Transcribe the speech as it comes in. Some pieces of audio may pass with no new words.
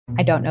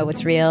I don't know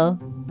what's real.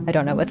 I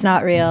don't know what's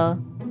not real.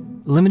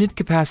 Limited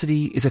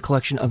Capacity is a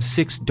collection of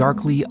 6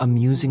 darkly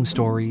amusing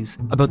stories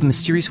about the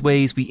mysterious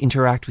ways we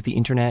interact with the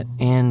internet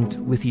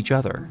and with each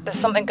other.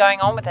 There's something going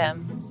on with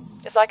him.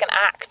 It's like an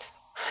act.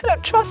 I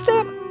don't trust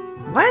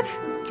him. What?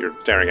 You're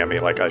staring at me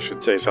like I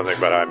should say something,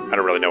 but I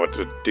don't really know what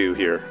to do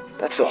here.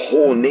 That's the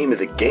whole name of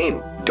the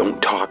game.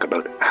 Don't talk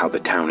about how the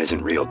town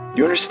isn't real.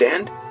 You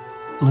understand?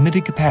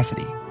 Limited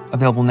Capacity.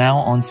 Available now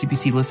on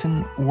CBC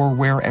Listen or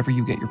wherever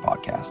you get your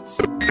podcasts.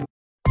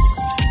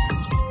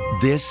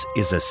 This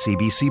is a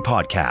CBC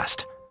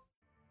podcast.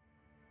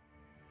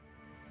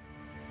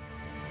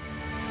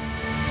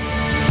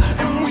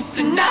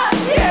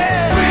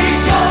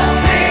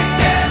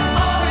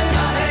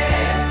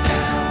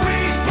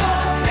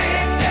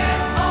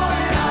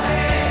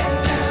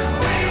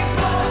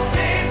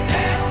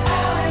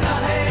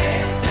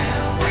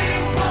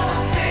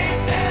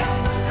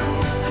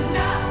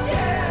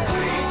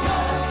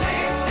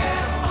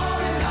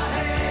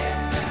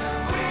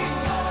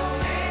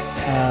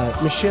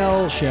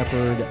 Michelle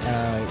Shephard,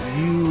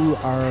 you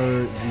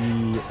are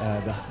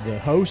the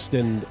host,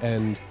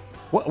 and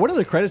what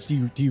other credits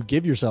do you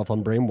give yourself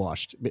on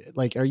Brainwashed?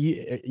 Like,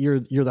 you're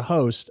the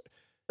host?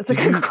 That's a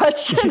good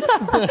question.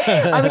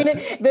 I mean,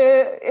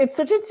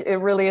 it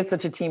really is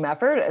such a team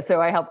effort.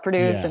 So I help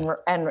produce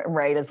and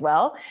write as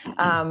well.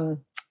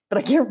 But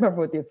I can't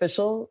remember what the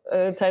official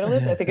title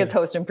is. I think it's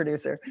host and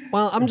producer.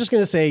 Well, I'm just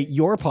going to say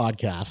your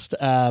podcast,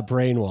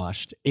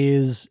 Brainwashed,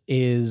 is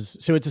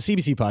so it's a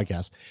CBC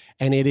podcast,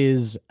 and it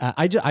is.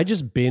 I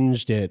just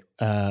binged it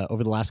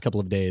over the last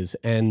couple of days,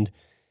 and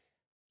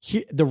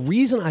the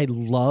reason I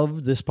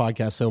love this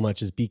podcast so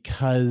much is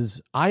because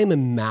I am a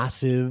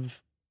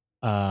massive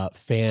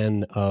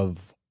fan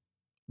of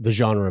the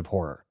genre of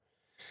horror.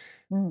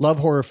 Love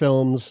horror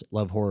films,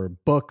 love horror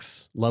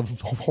books, love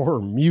horror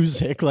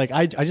music. Like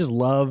I just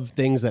love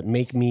things that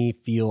make me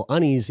feel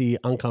uneasy,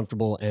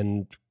 uncomfortable,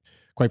 and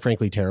quite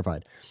frankly,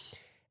 terrified.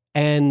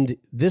 And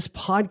this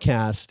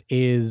podcast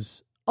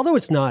is, although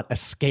it's not a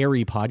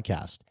scary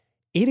podcast,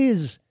 it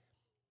is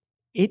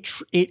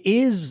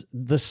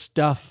the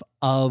stuff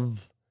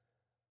of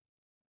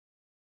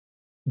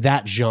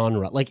that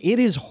genre. Like it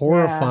is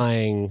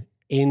horrifying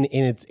in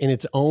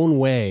its own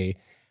way,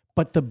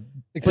 but the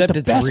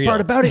best real. part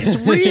about it, it's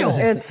real.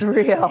 It's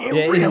real.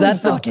 Is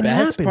that the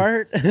best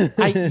part?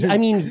 I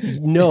mean,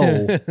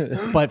 no,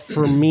 but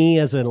for me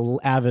as an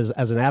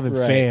avid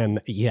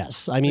fan,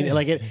 yes. I mean,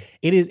 like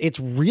it's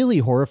really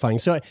horrifying.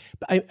 So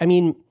I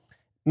mean,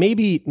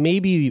 maybe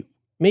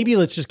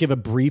let's just give a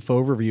brief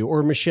overview,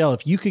 or Michelle,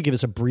 if you could give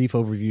us a brief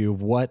overview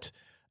of what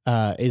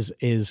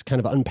is kind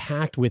of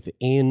unpacked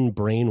within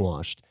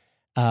Brainwashed.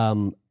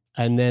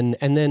 And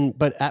then,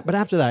 but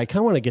after that, I kind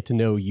of want to get to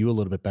know you a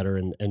little bit better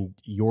and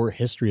your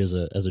history as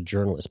a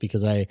journalist,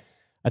 because I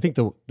think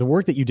the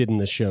work that you did in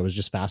this show is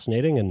just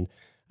fascinating, and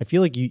I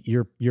feel like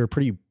you're a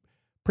pretty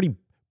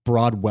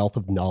broad wealth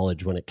of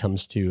knowledge when it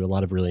comes to a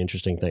lot of really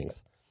interesting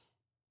things.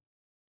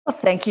 Well,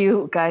 thank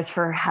you guys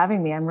for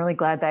having me. I'm really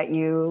glad that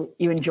you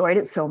enjoyed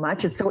it so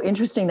much. It's so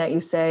interesting that you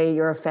say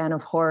you're a fan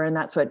of horror and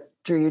that's what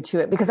drew you to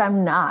it, because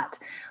I'm not.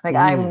 Like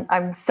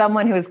I'm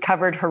someone who has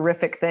covered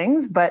horrific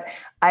things, but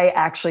I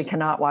actually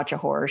cannot watch a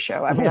horror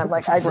show. I mean, I'm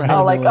like,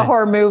 I'll like a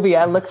horror movie.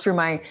 I look through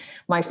my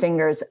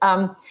fingers.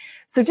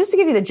 So just to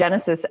give you the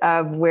genesis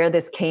of where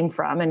this came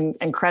from,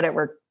 and credit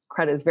where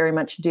credit is very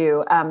much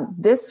due.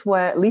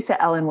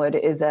 Lisa Ellenwood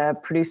is a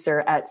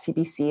producer at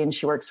CBC, and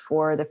she works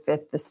for the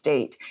Fifth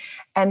Estate.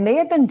 And they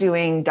had been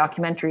doing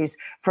documentaries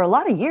for a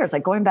lot of years,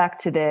 like going back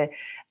to the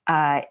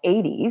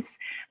 80s,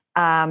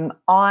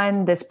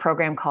 on this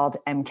program called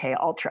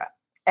MKULTRA.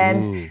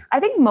 And I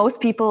think most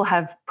people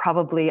have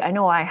probably, I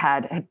know I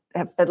have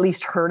at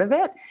least heard of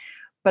it,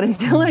 but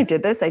until I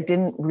did this, I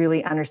didn't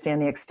really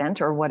understand the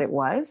extent or what it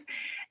was.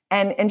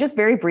 And just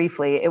very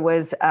briefly, it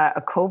was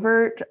a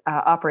covert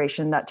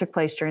operation that took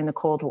place during the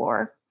Cold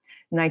War,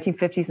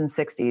 1950s and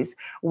 60s,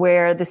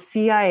 where the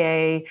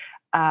CIA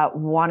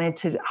wanted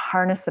to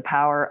harness the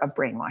power of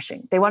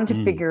brainwashing. They wanted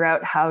to figure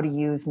out how to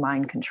use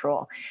mind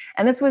control.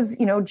 And this was,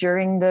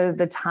 during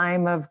the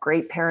time of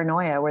great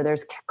paranoia, where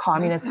there's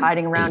communists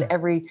hiding around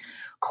every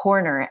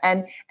corner.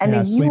 And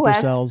the sleeper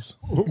US cells.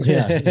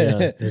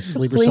 There's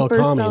sleeper cell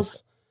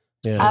commies.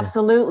 Yeah.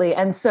 Absolutely.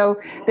 And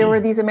so there were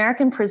these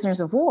American prisoners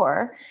of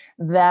war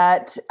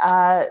that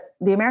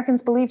the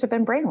Americans believed had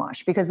been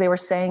brainwashed, because they were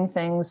saying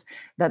things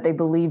that they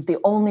believed the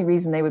only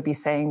reason they would be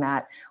saying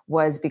that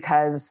was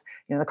because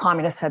the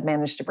communists had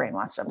managed to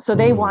brainwash them. So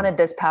they wanted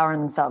this power in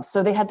themselves.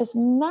 So they had this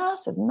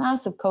massive,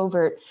 massive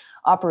covert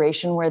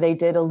operation where they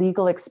did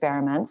illegal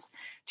experiments,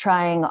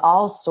 trying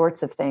all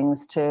sorts of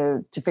things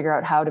to figure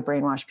out how to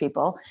brainwash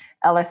people.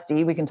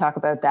 LSD, we can talk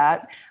about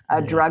that.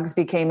 Drugs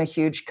became a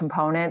huge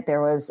component.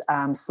 There was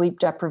sleep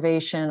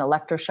deprivation,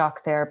 electroshock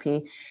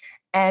therapy.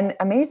 And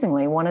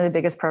amazingly, one of the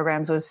biggest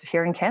programs was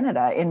here in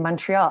Canada, in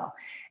Montreal.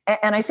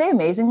 And I say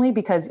amazingly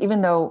because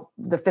even though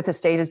the Fifth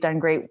Estate has done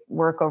great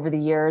work over the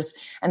years,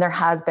 and there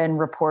has been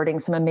reporting,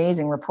 some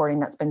amazing reporting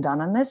that's been done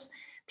on this,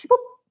 people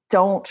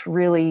don't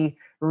really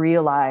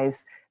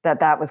realize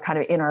that was kind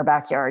of in our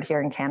backyard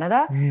here in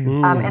Canada.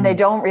 And they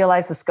don't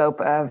realize the scope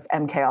of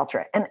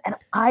MKUltra. And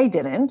I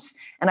didn't.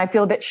 And I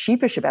feel a bit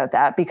sheepish about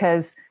that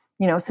because,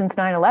 since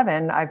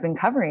 9/11, I've been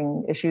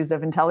covering issues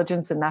of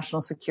intelligence and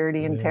national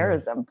security and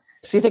terrorism.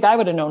 So you think I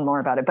would have known more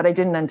about it, but I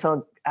didn't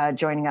until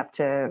joining up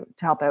to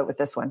help out with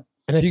this one.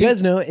 And do you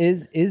guys know,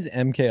 is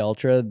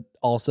MKUltra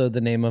also the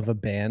name of a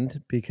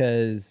band?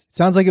 Because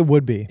sounds like it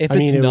would be. If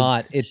it's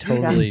not, it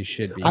totally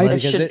should be.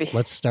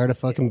 Let's start a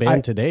fucking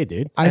band today,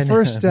 dude. I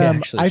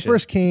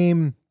first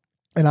came,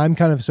 and I'm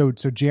kind of so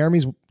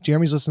Jeremy's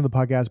listened to the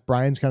podcast.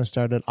 Brian's kind of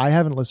started. I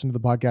haven't listened to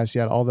the podcast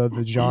yet, although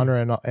the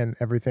genre and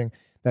everything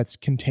that's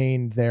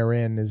contained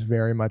therein is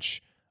very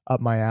much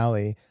up my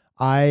alley.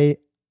 I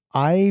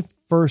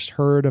first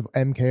heard of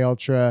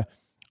MKUltra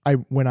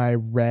when I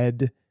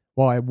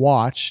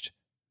watched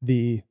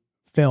the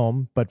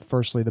film, but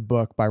firstly the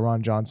book by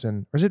Ron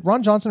Johnson. Or is it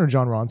Ron Johnson or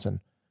John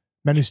Ronson?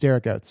 Men Who Stare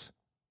at Goats.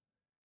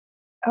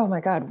 Oh my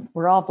God,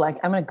 we're all blank.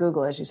 I'm going to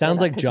Google as you say. Sounds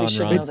like John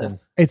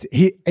Ronson.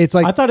 It's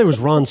like I thought it was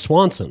Ron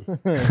Swanson.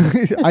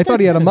 I thought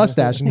he had a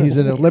mustache and he's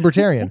a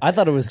libertarian. I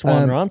thought it was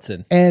Swan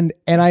Ronson. And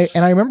I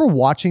remember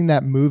watching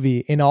that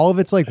movie in all of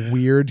its like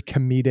weird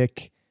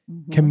comedic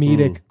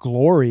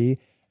glory.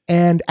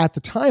 And at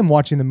the time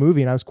watching the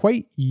movie, and I was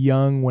quite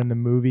young when the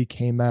movie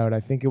came out. I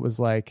think it was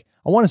like,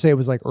 I want to say it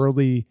was like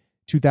early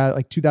 2000,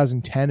 like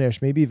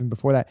 2010-ish, maybe even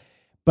before that.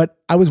 But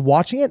I was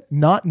watching it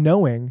not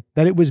knowing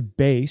that it was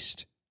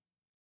based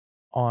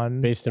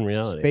in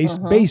reality.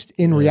 Based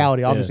in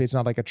reality. Obviously, it's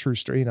not like a true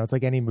story. It's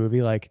like any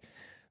movie. Like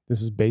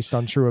this is based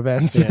on true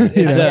events. It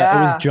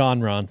was John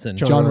Ronson.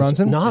 John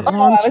Ronson, not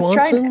Ron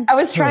Swanson. I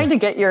was trying to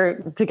get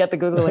the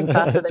Google link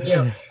faster than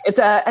you. It's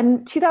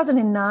in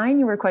 2009.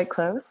 You were quite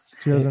close.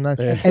 2009,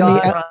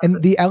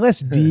 and the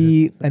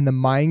LSD and the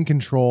mind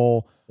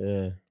control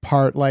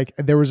part. Like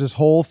there was this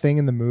whole thing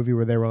in the movie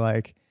where they were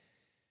like,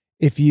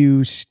 if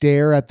you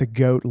stare at the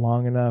goat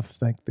long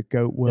enough, like the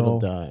goat will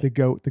die. The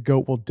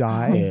goat will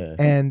die. Yeah.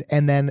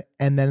 And then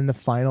in the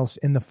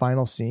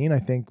final scene, I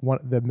think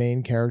the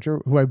main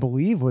character, who I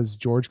believe was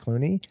George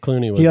Clooney,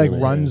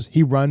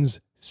 he runs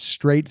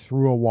straight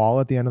through a wall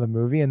at the end of the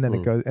movie, and then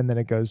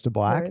it goes to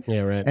black. Right.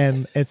 Yeah, right.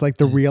 And it's like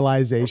the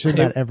realization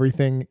that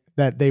everything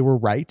that they were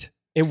right.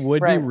 It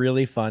would be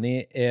really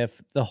funny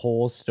if the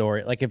whole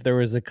story, like if there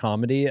was a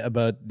comedy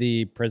about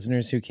the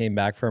prisoners who came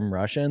back from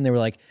Russia and they were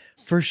like,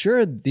 for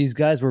sure, these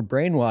guys were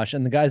brainwashed.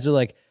 And the guys are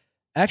like,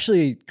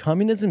 actually,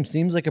 communism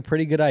seems like a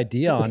pretty good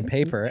idea on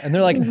paper. And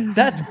they're like,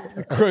 that's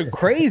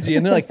crazy.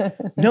 And they're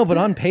like, no, but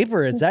on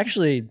paper, it's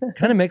actually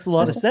kind of makes a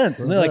lot of sense.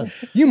 And they're like,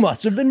 you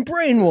must have been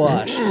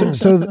brainwashed.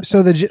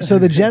 So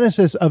the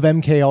genesis of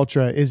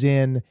MKUltra is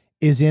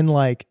in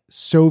like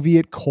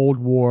Soviet Cold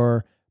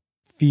War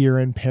fear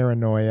and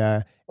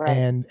paranoia, right.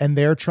 and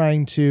they're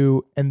trying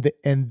to and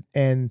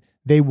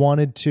they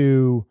wanted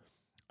to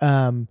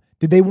so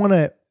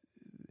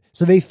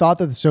they thought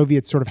that the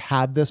Soviets sort of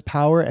had this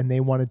power and they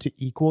wanted to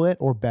equal it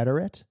or better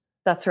it.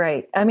 That's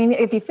right. I mean,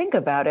 if you think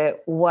about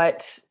it,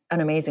 what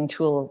an amazing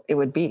tool it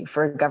would be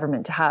for a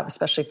government to have,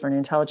 especially for an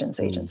intelligence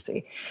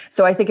agency.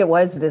 So I think it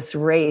was this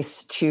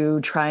race to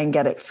try and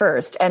get it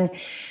first. And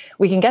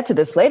we can get to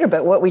this later,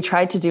 but what we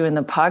tried to do in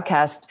the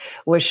podcast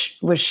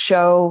was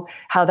show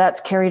how that's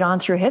carried on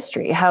through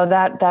history, how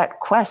that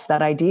quest,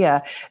 that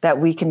idea that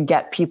we can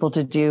get people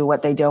to do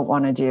what they don't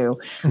want to do,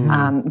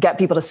 get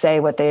people to say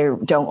what they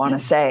don't want to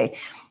say.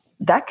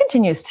 That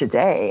continues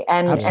today.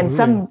 And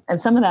some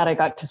of that I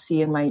got to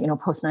see in my,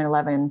 post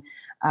 9/11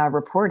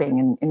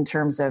 reporting in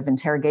terms of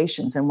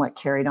interrogations and what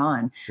carried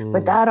on.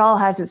 But that all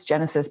has its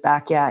genesis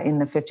back, in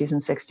the 50s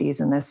and 60s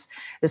and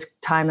this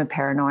time of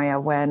paranoia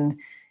when,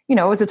 it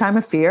was a time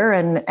of fear,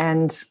 and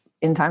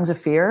in times of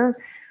fear,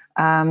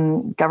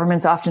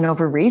 governments often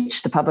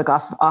overreach. The public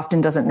often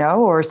doesn't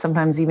know, or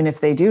sometimes even if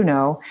they do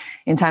know,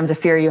 in times of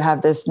fear, you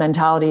have this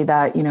mentality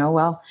that,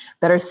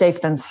 better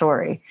safe than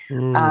sorry.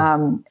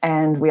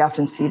 And we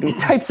often see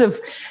these types of,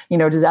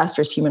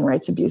 disastrous human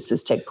rights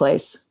abuses take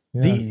place.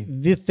 Yeah.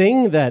 The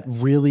thing that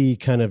really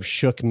kind of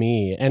shook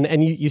me,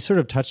 and you sort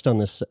of touched on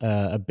this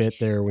a bit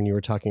there when you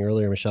were talking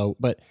earlier, Michelle,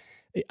 but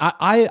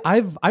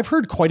I've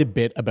heard quite a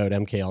bit about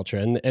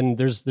MKUltra, and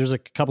there's a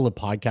couple of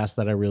podcasts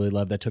that I really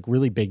love that took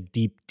really big,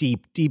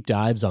 deep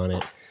dives on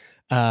it.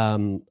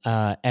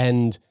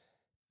 And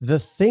the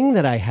thing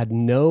that I had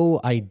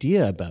no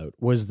idea about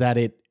was that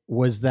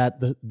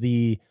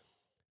the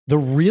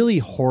really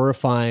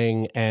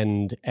horrifying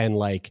and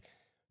like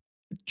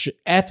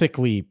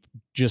ethically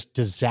just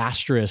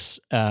disastrous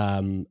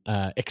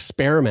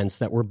experiments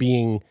that were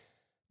being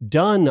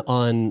done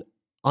on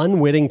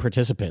unwitting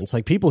participants,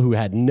 like people who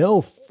had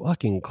no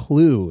fucking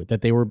clue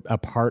that they were a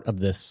part of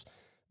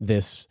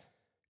this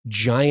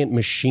giant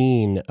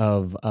machine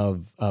of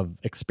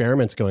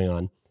experiments going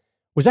on,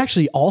 was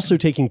actually also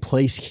taking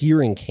place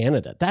here in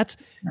Canada.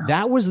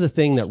 That was the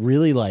thing that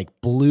really like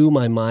blew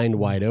my mind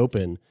wide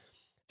open.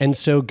 And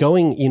so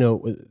going,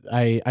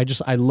 I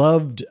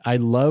loved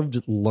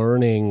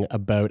learning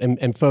about,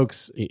 and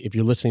folks, if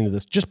you're listening to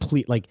this, just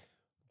please, like,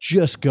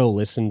 just go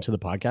listen to the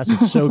podcast.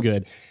 It's so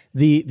good.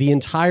 The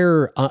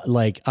entire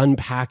like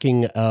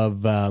unpacking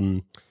of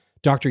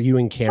Dr.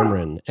 Ewan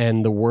Cameron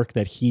and the work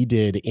that he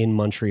did in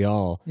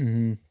Montreal.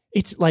 Mm-hmm.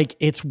 It's like,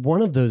 it's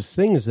one of those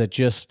things that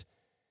just,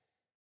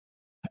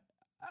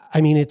 I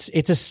mean, it's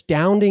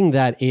astounding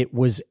that it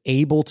was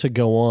able to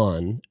go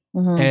on.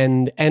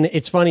 Mm-hmm. And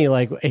it's funny,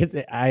 like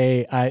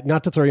I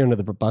not to throw you under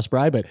the bus,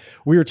 Bri, but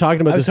we were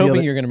talking about this. I was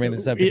hoping you were going to bring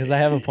this up because I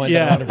have a point.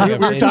 Yeah, that I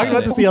want to we were talking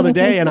about this the other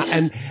day,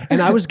 and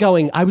I was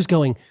going,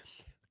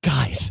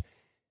 guys,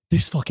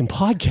 this fucking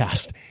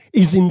podcast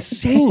is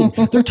insane.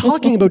 They're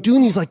talking about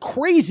doing these like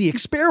crazy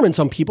experiments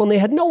on people, and they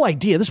had no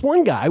idea. This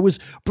one guy was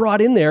brought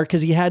in there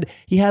because he had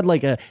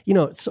like a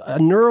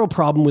neuro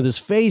problem with his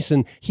face,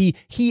 and he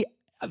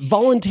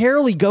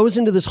voluntarily goes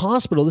into this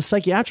hospital, this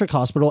psychiatric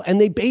hospital, and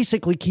they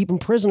basically keep him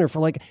prisoner for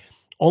like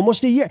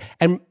almost a year.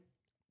 And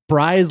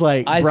Bri is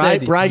like,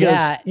 Bri goes,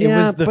 it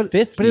was the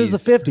 50s. But it was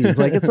the 50s.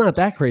 Like, it's not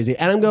that crazy.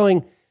 And I'm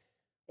going,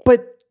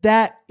 but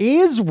that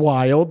is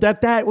wild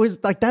that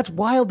was like, that's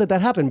wild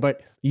that happened.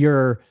 But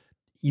your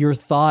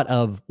thought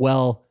of,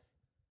 well,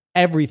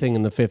 everything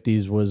in the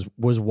 50s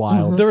was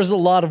wild. Mm-hmm. There was a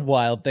lot of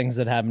wild things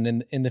that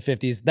happened in the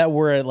 50s that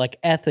were like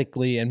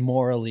ethically and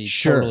morally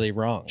totally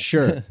wrong.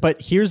 Sure.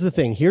 But here's the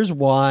thing. Here's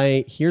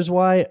why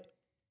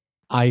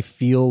I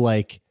feel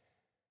like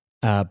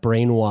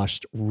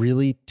Brainwashed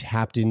really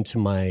tapped into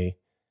my,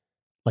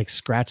 like,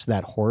 scratch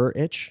that horror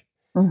itch,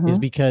 is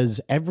because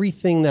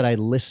everything that I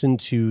listened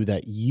to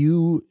that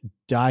you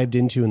dived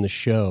into in the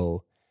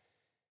show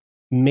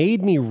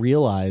made me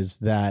realize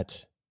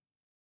that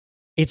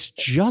it's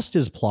just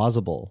as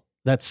plausible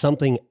that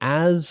something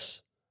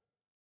as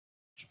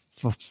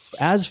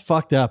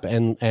fucked up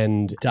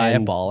and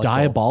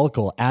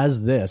diabolical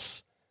as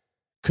this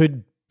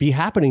could be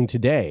happening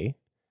today,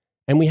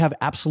 and we have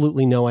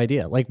absolutely no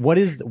idea. Like, what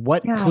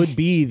could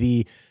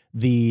be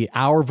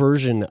our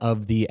version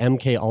of the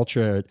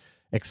MKUltra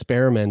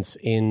experiments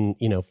in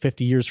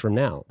 50 years from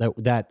now?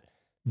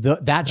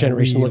 That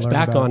generation looks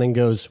back on and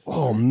goes,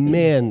 "Oh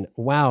man,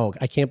 wow!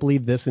 I can't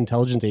believe this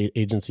intelligence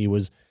agency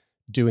was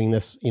doing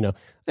this."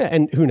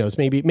 And who knows?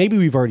 Maybe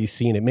we've already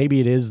seen it. Maybe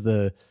it is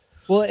the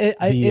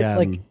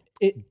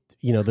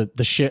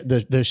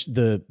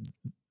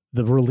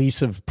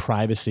release of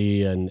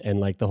privacy and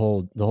like the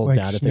whole like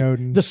data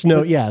Snowden.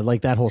 thing.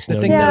 Like that whole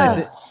Snowden.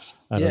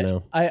 I don't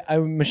know.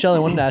 Michelle, I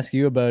wanted to ask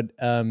you about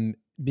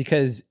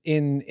because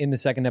in the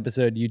second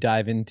episode you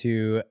dive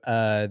into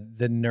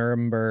the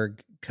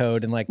Nuremberg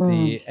Code and like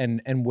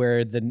and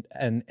where the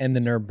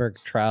Nuremberg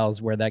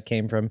trials, where that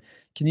came from.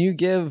 Can you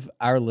give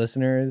our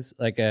listeners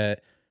like a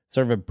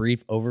sort of a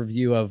brief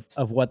overview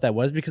of what that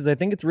was? Because I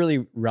think it's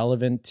really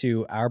relevant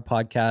to our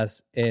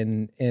podcast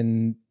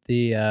in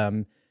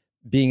the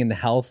being in the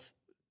health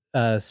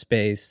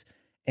space,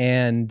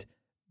 and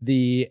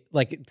the,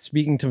 like,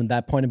 speaking to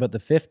that point about the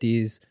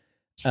 50s,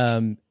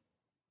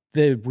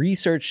 the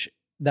research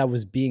that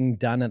was being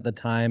done at the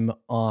time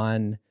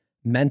on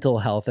mental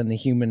health and the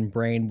human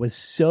brain was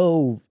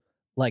so,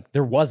 like,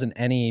 there wasn't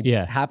any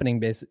happening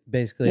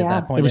basically at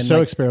that point. It was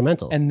so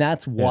experimental. And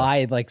that's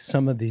why like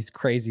some of these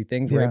crazy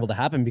things were able to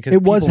happen, because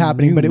it was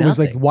happening, but it nothing. was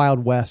like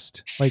Wild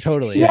West. Like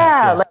totally.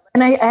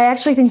 And I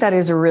actually think that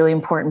is a really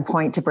important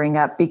point to bring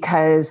up,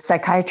 because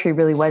psychiatry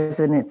really was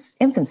in its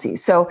infancy.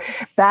 So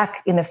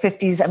back in the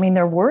 50s, I mean,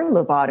 there were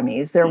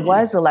lobotomies, there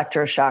was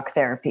electroshock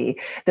therapy,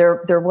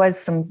 there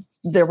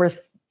were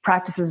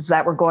practices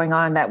that were going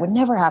on that would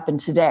never happen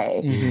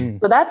today.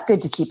 So that's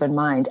good to keep in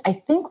mind. I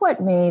think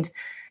what made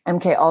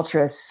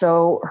MKUltra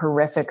so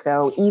horrific,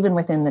 though, even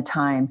within the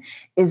time,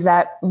 is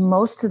that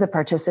most of the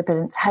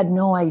participants had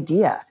no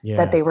idea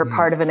that they were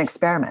part of an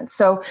experiment.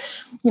 So,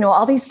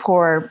 all these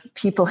poor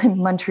people in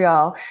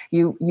Montreal,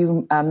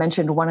 you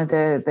mentioned one of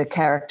the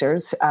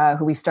characters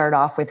who we start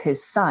off with,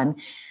 his son,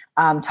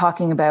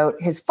 talking about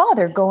his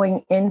father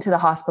going into the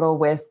hospital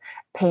with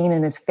pain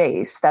in his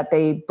face that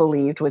they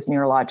believed was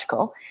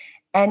neurological.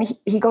 And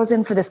he goes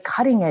in for this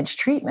cutting edge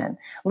treatment.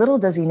 Little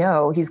does he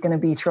know he's going to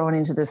be thrown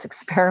into this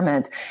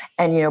experiment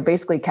and,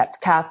 basically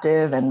kept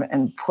captive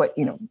and put,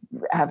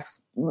 have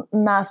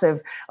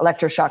massive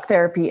electroshock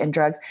therapy and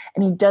drugs.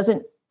 And he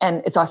doesn't,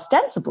 and it's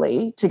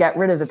ostensibly to get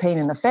rid of the pain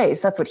in the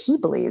face. That's what he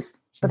believes,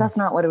 but that's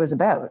not what it was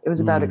about. It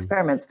was about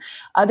experiments.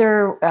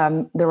 There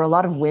were a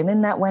lot of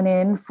women that went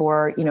in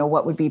for,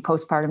 what would be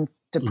postpartum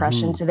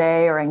depression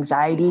today, or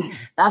anxiety.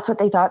 That's what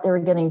they thought they were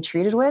getting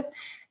treated with.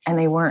 And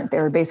they weren't.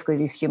 They were basically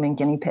these human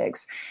guinea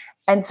pigs.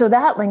 And so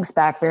that links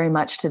back very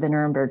much to the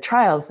Nuremberg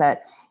trials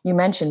that you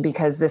mentioned,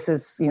 because this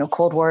is,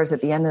 Cold War is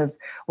at the end of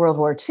World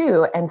War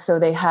II. And so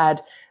they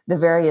had the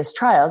various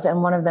trials,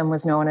 and one of them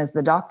was known as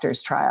the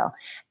doctor's trial.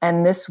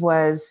 And this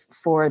was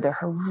for the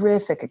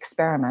horrific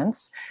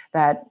experiments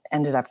that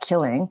ended up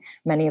killing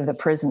many of the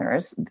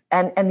prisoners.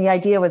 And the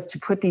idea was to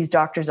put these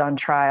doctors on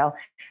trial,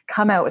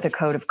 come out with a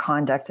code of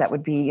conduct that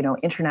would be,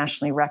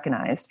 internationally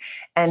recognized.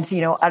 And,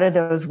 out of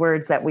those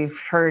words that we've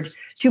heard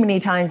too many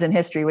times in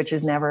history, which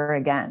is never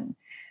again.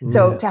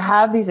 So to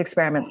have these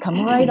experiments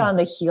come right on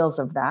the heels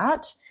of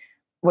that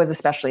was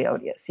especially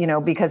odious,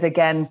 because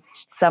again,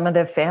 some of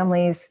the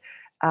families,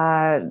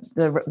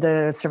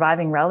 the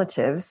surviving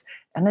relatives,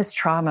 and this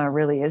trauma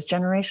really is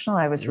generational.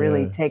 I was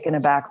really taken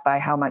aback by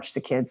how much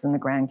the kids and the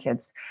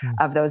grandkids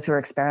of those who are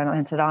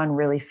experimented on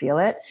really feel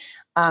it.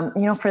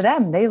 For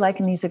them, they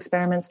liken these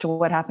experiments to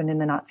what happened in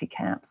the Nazi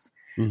camps.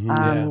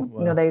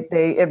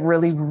 It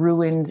really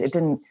ruined, it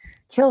didn't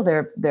kill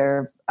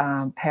their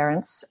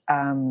parents,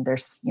 their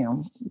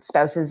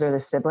spouses or their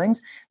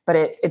siblings, but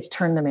it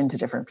turned them into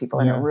different people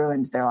and it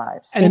ruined their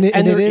lives. And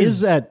there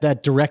is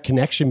that direct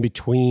connection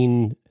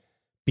between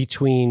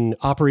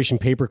Operation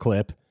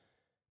Paperclip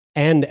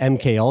and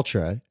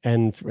MKUltra.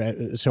 And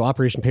so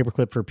Operation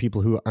Paperclip, for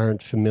people who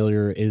aren't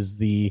familiar, is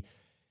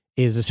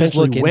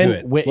essentially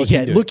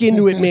look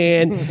into it,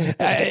 man.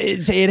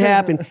 It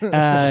happened.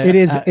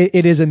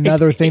 It is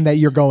another thing that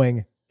you're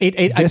going.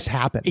 This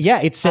happened. Yeah,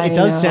 it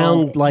does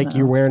sound like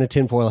you're wearing a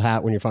tinfoil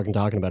hat when you're fucking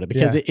talking about it,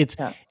 because it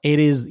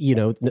is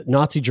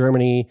Nazi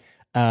Germany.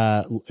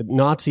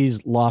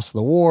 Nazis lost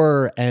the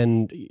war,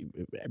 and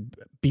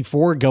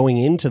before going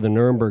into the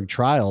Nuremberg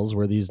trials,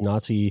 where these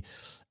Nazi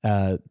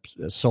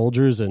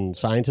soldiers and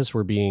scientists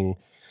were being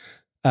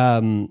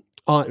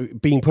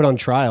put on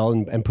trial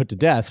and put to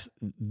death,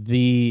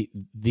 the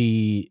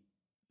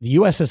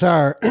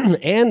USSR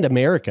and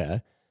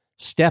America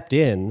stepped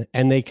in,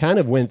 and they kind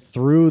of went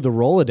through the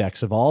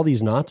Rolodex of all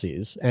these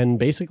Nazis and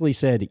basically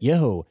said,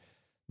 yo,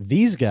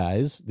 these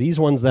guys, these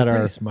ones that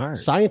are smart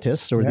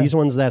scientists, or these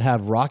ones that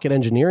have rocket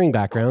engineering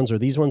backgrounds, or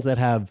these ones that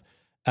have,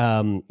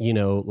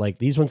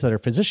 these ones that are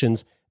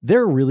physicians,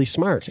 they're really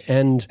smart.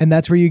 And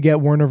that's where you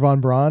get Werner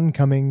von Braun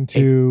coming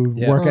to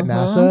work at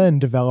NASA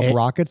and develop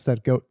rockets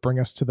that bring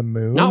us to the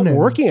moon. Not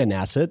working at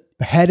NASA,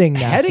 heading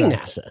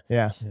NASA.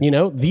 Yeah.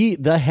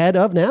 The head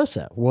of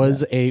NASA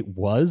was a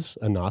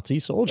Nazi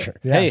soldier.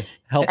 Yeah. Hey,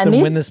 help them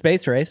win the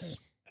space race.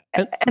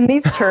 And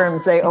these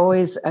terms, they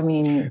always,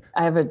 I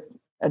have a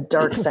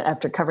dark set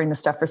after covering the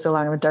stuff for so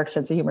long. I have a dark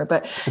sense of humor,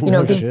 but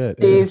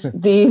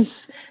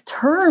these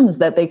terms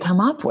that they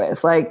come up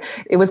with, like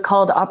it was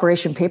called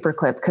Operation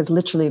Paperclip because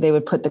literally they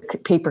would put the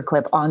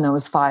paperclip on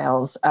those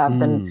files of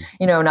the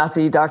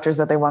Nazi doctors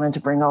that they wanted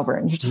to bring over,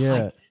 and you're just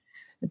like,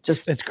 it's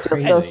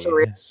crazy. So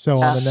surreal, so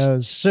on the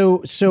nose.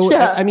 So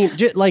I mean,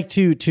 like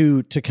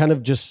to kind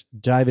of just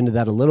dive into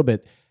that a little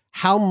bit.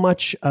 How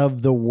much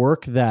of the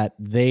work how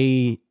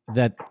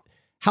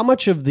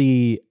much of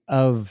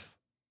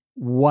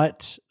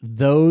what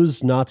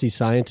those Nazi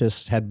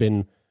scientists had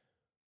been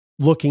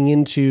looking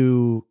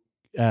into,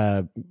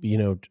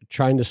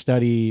 trying to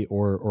study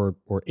or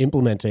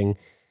implementing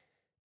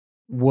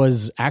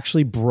was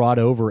actually brought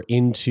over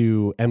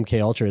into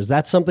MKUltra? Is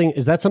that something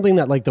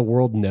that like the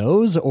world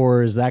knows,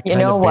 or is that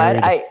kind of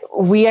buried?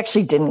 We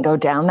actually didn't go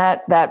down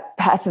that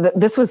path.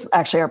 This was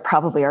actually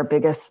probably our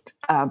biggest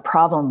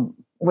problem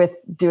with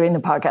doing the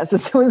podcast.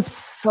 Is there was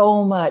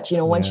so much,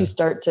 once you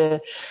start to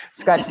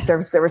scratch the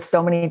surface, there were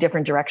so many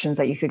different directions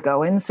that you could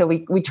go in. So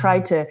we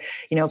tried to,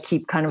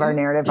 keep kind of our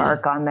narrative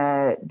arc on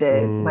the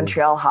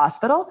Montreal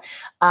hospital.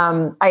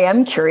 I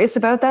am curious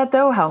about that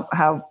though,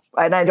 how,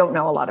 and I don't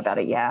know a lot about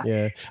it.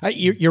 Yeah.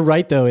 You're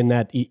right though, in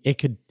that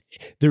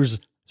there's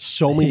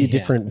so many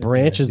different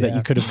branches that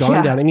you could have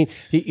gone down. I mean,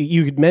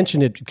 you had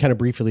mentioned it kind of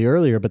briefly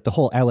earlier, but the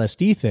whole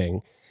LSD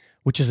thing,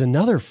 which is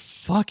another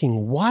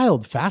fucking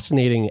wild,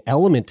 fascinating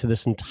element to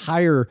this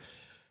entire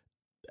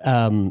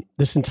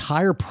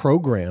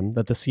program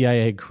that the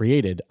CIA had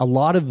created. A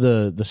lot of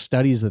the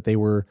studies that they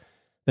were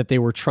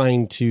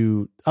trying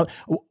to,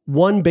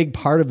 one big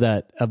part of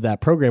that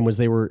program was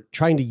they were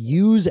trying to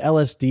use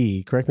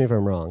LSD, correct me if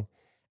I'm wrong,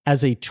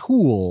 as a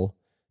tool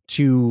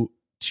to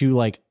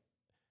like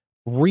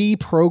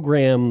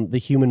reprogram the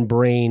human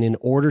brain in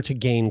order to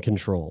gain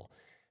control,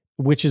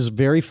 which is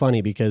very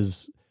funny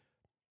because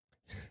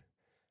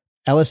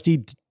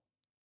LSD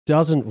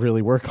doesn't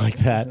really work like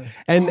that.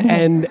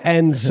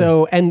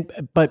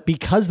 But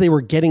because they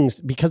were getting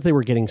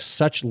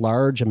such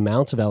large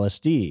amounts of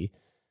LSD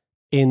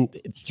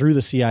through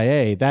the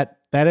CIA, that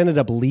ended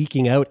up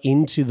leaking out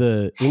into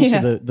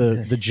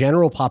the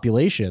general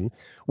population,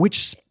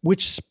 which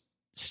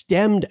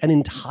stemmed an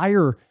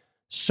entire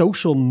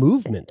social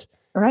movement.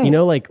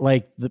 Right.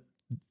 Like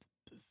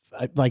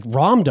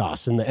Ram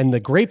Dass and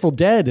the Grateful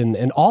Dead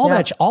and all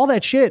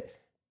that shit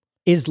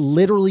is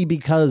literally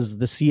because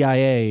the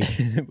CIA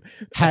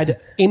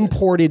had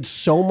imported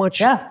so much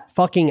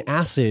fucking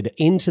acid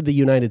into the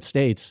United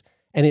States,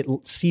 and it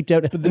seeped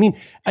out. I mean,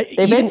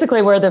 they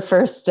basically were the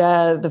first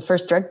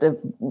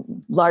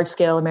large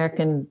scale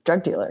American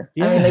drug dealer.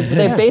 Yeah. I mean,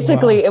 they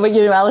basically,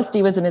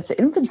 LSD was in its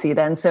infancy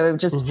then. So it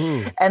just,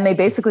 and they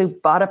basically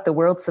bought up the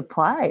world's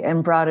supply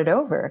and brought it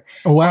over.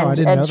 Oh, wow. I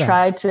didn't know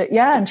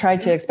that.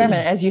 Tried to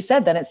experiment. As you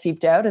said, then it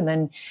seeped out, and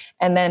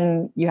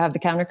then you have the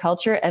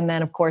counterculture. And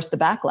then of course the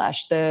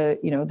backlash,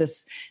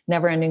 this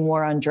never ending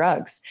war on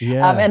drugs.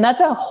 Yeah. And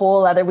that's a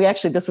whole other,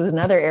 this was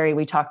another area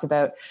we talked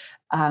about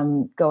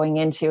going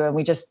into, and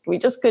we just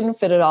couldn't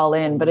fit it all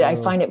in. But I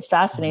find it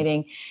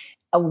fascinating.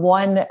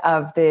 One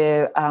of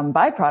the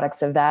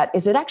byproducts of that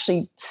is it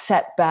actually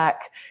set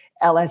back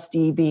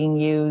LSD being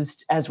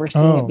used as we're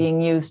seeing it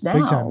being used now.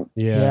 Big time.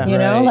 Yeah. You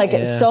know, Right, like yeah.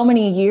 it's so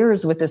many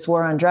years with this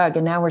war on drug.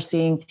 And now we're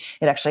seeing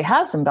it actually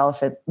has some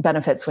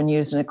benefits when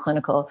used in a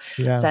clinical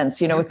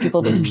sense, you know, with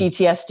people with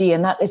PTSD,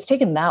 and that it's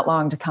taken that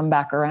long to come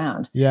back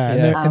around. Yeah.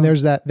 And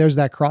there's a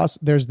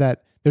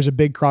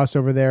big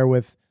crossover there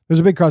with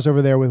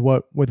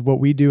what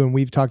we do. And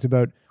we've talked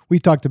about,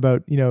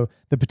 you know,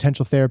 the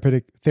potential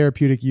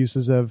therapeutic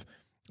uses of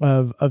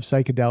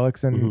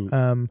psychedelics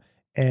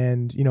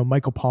and, you know,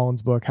 Michael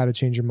Pollan's book, How to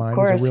Change Your Mind,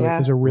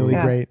 is a really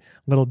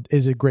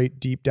great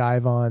deep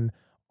dive on.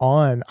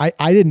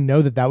 I didn't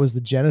know that was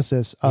the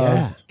genesis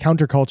of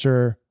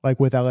counterculture, like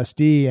with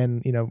LSD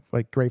and, you know,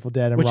 like Grateful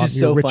Dead and which is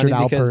so Richard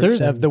funny because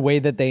Alpert of the way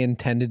that they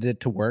intended it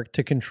to work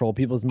to control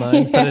people's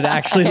minds, but it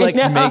actually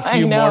makes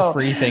you more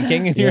free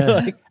thinking. And you're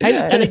like,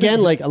 and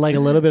again, like a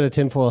little bit of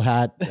tinfoil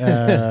hat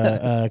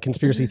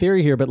conspiracy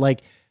theory here, but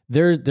like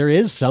there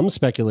is some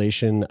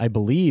speculation, I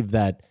believe,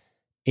 that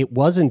it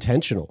was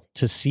intentional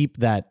to seep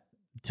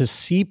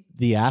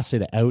the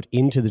acid out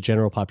into the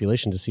general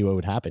population to see what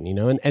would happen, you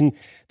know? And I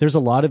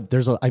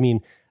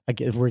mean,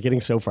 we're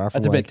getting so far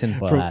from that's a bit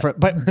tinfoil hat.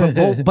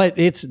 But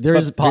it's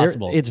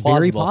possible. It's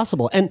very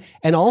possible.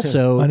 And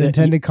also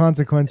unintended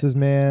consequences,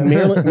 man.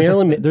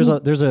 Marilyn, there's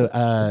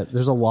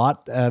a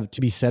lot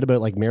to be said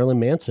about like Marilyn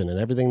Manson and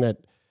everything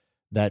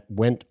that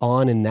went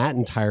on in that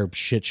entire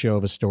shit show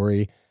of a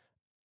story,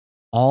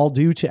 all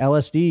due to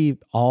LSD,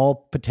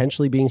 all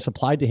potentially being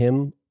supplied to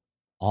him,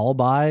 all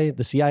by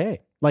the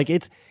CIA. Like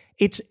is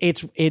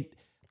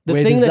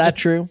that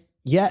true?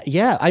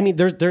 Yeah. I mean,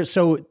 there's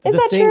so is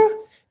that true?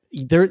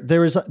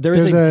 There's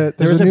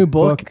a new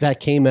book that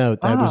came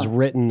out that was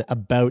written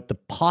about the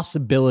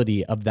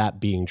possibility of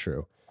that being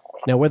true.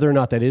 Now, whether or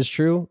not that is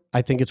true,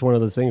 I think it's one of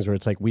those things where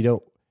it's like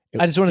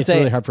I just want to say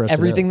really hard for us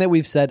everything that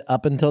we've said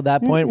up until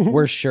that point,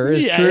 we're sure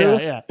is true.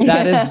 Yeah.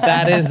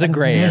 That is a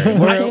gray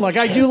area.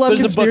 I do love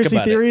conspiracy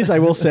theories. I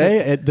will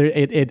say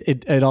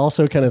it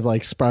also kind of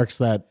like sparks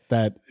that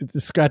it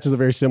scratches a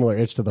very similar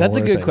itch to the. That's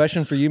a good thing.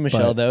 question for you,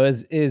 Michelle. Though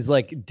is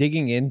like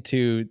digging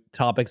into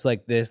topics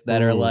like this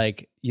that are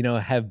like, you know,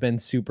 have been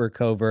super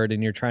covert,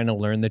 and you're trying to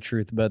learn the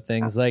truth about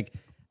things. Like,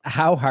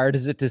 how hard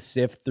is it to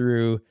sift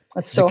through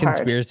the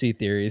conspiracy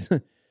theories?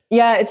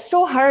 Yeah, it's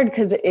so hard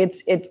because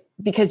it's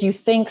because you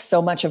think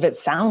so much of it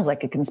sounds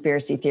like a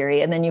conspiracy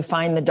theory, and then you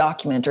find the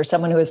document or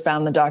someone who has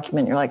found the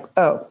document, you're like,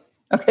 oh,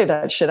 okay,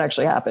 that shit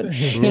actually happened.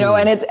 You know,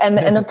 and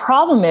the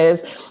problem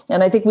is,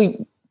 and I think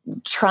we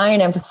try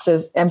and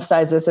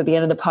emphasize this at the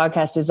end of the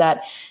podcast, is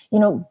that, you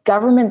know,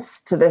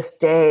 governments to this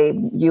day,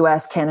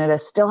 US, Canada,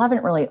 still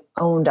haven't really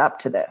owned up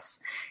to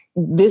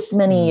this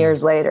many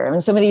years later. I mean,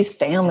 some of these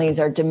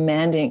families are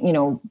demanding, you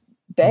know,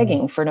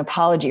 begging for an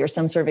apology or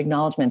some sort of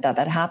acknowledgement that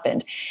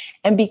happened.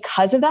 And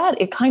because of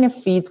that, it kind of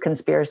feeds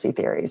conspiracy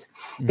theories,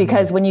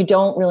 because when you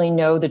don't really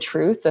know the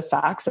truth, the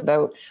facts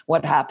about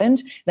what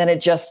happened, then it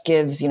just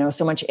gives, you know,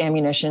 so much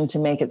ammunition to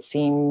make it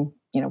seem,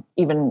 you know,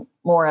 even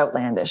more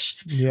outlandish.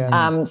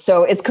 Yeah.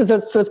 So it's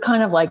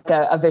kind of like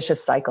a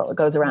vicious cycle. It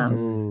goes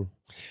around.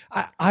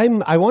 I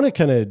want to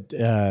kind of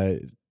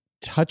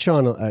touch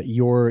on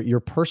your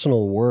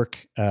personal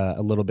work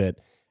a little bit.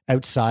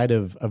 Outside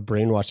of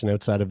Brainwashed and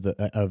outside of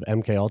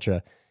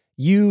MKUltra,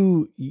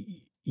 you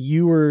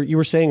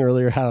were saying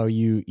earlier how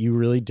you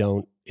really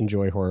don't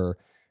enjoy horror,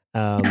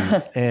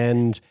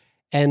 and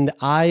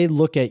I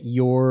look at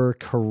your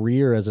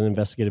career as an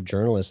investigative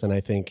journalist, and I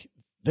think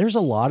there's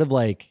a lot of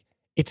like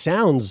it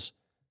sounds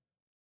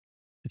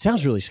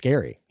really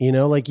scary, you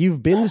know, like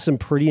you've been to some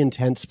pretty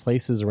intense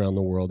places around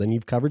the world, and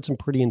you've covered some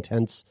pretty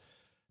intense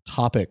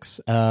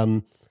topics.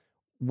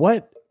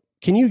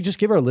 Can you just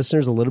give our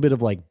listeners a little bit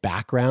of like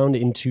background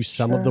into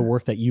some of the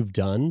work that you've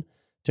done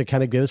to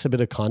kind of give us a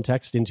bit of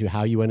context into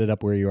how you ended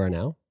up where you are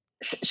now?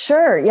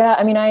 Sure. Yeah.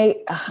 I mean, I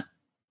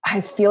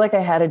feel like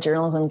I had a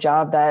journalism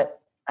job that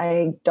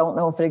I don't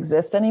know if it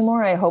exists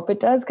anymore. I hope it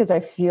does, because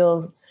I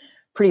feel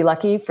pretty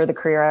lucky for the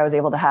career I was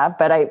able to have.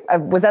 But I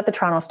was at the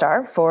Toronto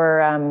Star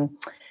for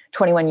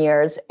 21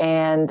 years,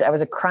 and I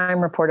was a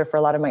crime reporter for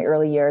a lot of my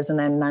early years. And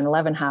then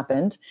 9/11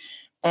 happened.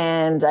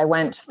 And I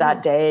went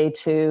that day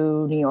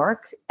to New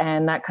York,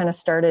 and that kind of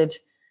started,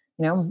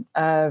 you know,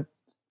 a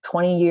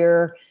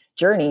 20-year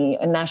journey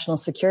in national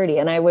security.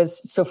 And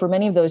so for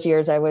many of those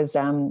years, I was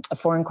a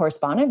foreign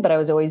correspondent, but I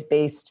was always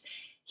based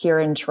here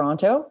in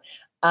Toronto.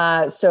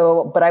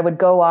 But I would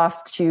go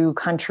off to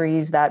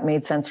countries that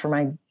made sense for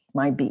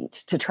my beat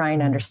to try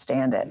and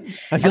understand it.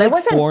 I feel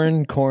like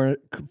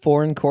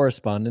foreign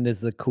correspondent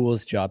is the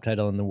coolest job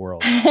title in the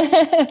world.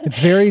 It's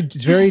very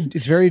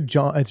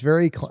John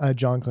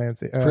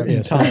Clancy. Tom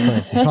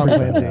Clancy. Tom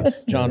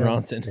Clancy. John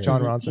Ronson.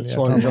 John Ronson.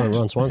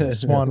 Yeah,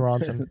 Swan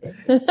Ronson.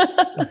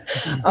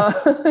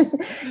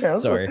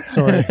 Sorry.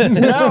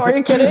 No, are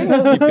you kidding?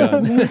 Keep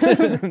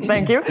going.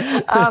 Thank you.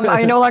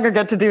 I no longer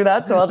get to do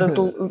that, so I'll just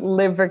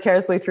live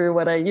vicariously through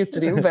what I used to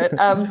do. But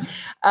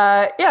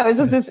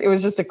it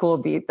was just a cool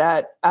beat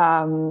that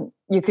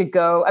you could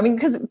go. I mean,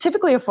 because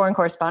typically a foreign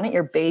correspondent,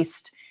 you're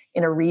based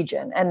in a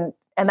region, and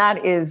And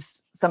that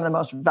is some of the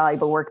most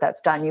valuable work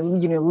that's done. You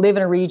live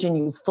in a region,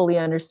 you fully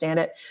understand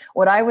it.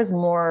 What I was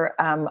more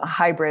a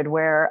hybrid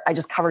where I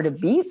just covered a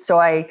beat. So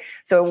I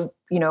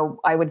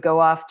would go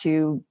off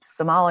to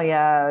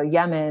Somalia,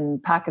 Yemen,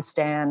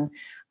 Pakistan,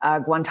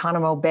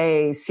 Guantanamo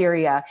Bay,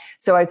 Syria.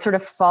 So I'd sort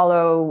of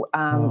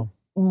follow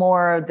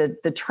more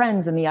the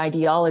trends and the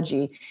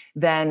ideology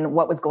than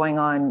what was going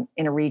on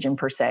in a region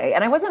per se.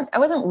 And I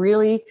wasn't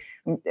really,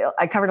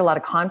 I covered a lot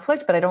of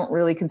conflict, but I don't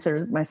really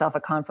consider myself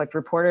a conflict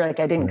reporter. Like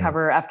I didn't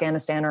cover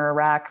Afghanistan or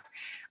Iraq.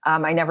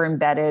 I never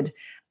embedded.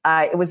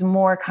 It was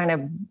more kind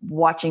of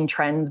watching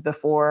trends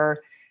before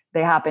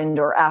they happened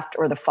or after,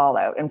 or the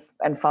fallout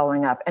and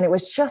following up. And it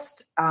was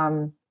just,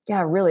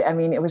 really, I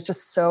mean, it was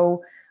just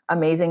so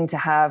amazing to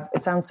have,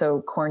 it sounds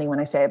so corny when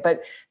I say it,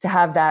 but to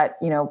have that,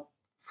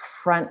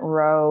 front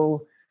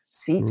row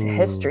seat to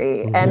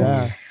history.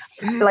 And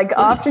like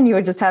often you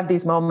would just have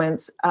these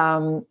moments,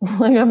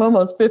 like I'm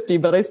almost 50,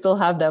 but I still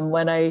have them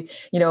when I'm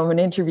in an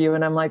interview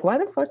and I'm like, why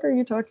the fuck are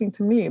you talking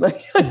to me? Like,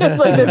 it's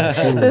like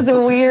this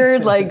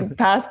weird, like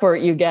passport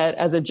you get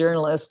as a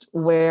journalist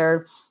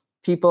where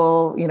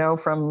people,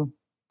 from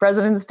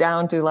presidents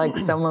down to like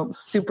some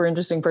super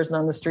interesting person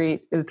on the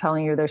street is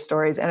telling you their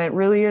stories. And it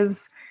really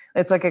is,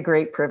 it's like a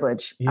great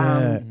privilege.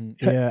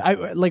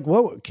 I like,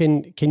 what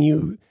can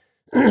you,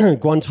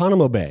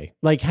 Guantanamo Bay,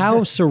 like how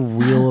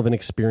surreal of an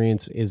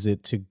experience is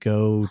it to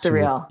go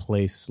to a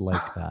place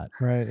like that?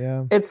 Right.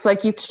 Yeah. It's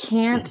like,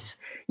 it's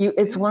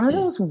one of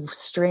those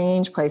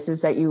strange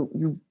places that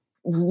you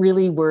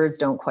really, words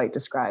don't quite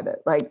describe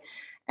it. Like,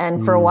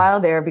 and for a while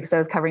there, because I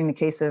was covering the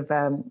case of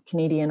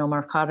Canadian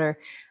Omar Khadr.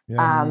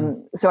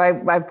 So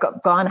I've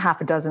gone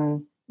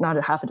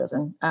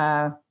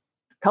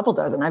couple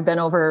dozen. I've been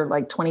over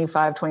like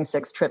 25,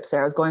 26 trips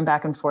there. I was going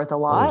back and forth a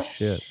lot. Oh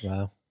shit.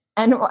 Wow.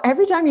 And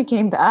every time you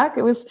came back,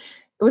 it was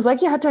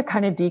like you had to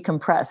kind of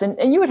decompress.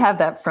 And you would have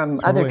that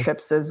from other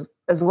trips as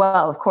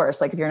well, of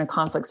course, like if you're in a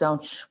conflict zone.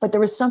 But there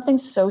was something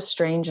so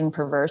strange and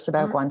perverse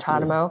about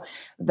Guantanamo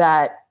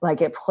that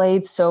like it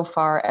played so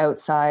far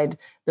outside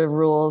the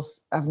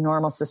rules of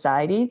normal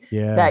society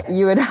that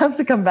you would have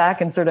to come back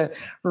and sort of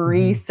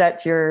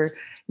reset your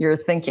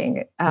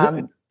thinking.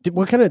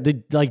 What kind of,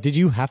 did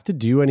you have to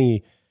do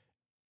any,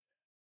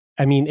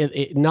 I mean,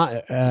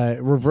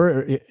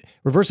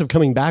 reverse of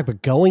coming back,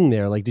 but going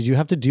there, like, did you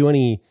have to do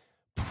any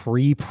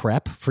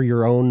pre-prep for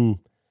your own,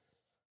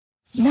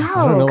 no,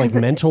 I don't know, like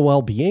mental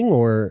well-being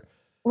or?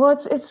 Well,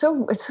 it's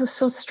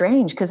so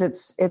strange because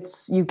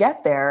it's, you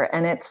get there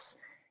and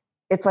it's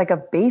like a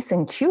base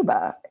in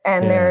Cuba.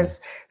 And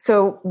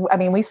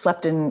we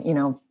slept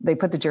in, they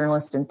put the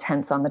journalists in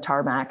tents on the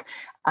tarmac.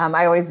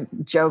 I always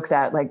joke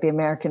that like the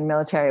American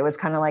military was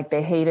kind of like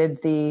they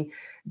hated the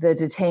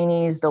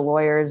detainees, the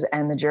lawyers,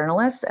 and the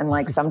journalists. And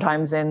like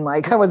sometimes in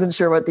like, I wasn't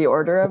sure what the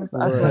order of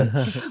us was,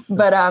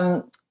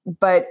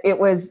 but it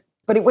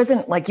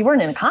wasn't like you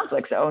weren't in a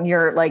conflict zone.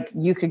 You're like,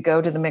 you could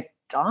go to the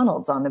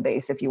McDonald's on the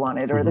base if you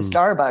wanted, or the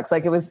Starbucks.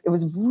 Like it was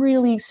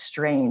really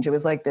strange. It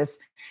was like this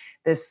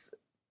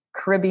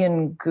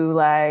Caribbean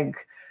gulag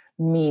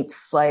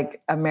meets like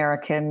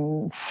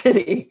American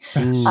city.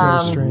 That's so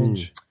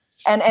strange.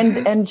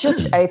 And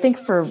just, I think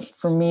for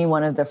me,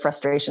 one of the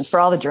frustrations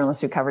for all the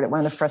journalists who covered it, one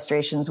of the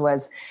frustrations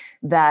was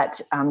that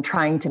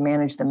trying to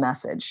manage the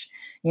message.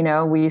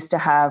 We used to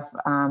have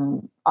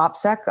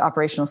OPSEC,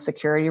 operational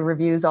security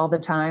reviews all the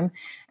time.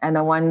 And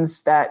the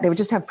ones that they would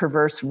just have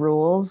perverse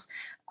rules.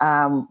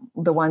 The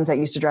ones that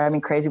used to drive me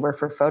crazy were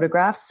for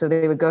photographs. So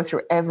they would go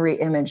through every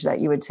image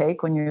that you would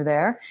take when you're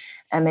there.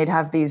 And they'd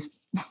have these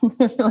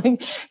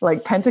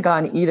like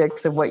Pentagon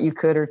edicts of what you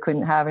could or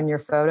couldn't have in your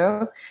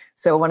photo.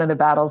 So one of the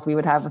battles we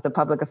would have with the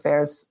public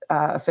affairs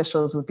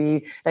officials would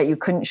be that you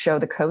couldn't show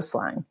the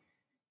coastline.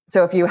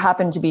 So if you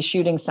happened to be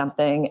shooting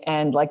something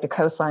and like the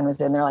coastline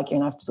was in there, like you're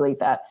gonna have to delete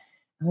that.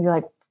 And we'd be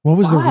like, what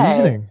was why? The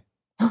reasoning?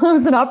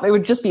 It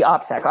would just be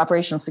OPSEC,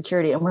 operational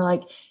security. And we're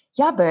like,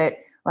 yeah, but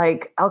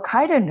like Al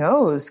Qaeda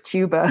knows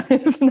Cuba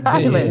is an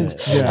island.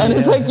 And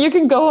it's like, you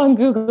can go on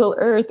Google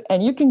Earth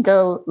and you can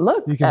go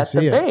look at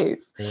the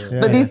base.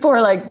 But these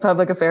poor like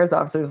public affairs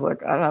officers,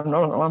 look, I don't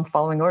know, I'm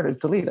following orders,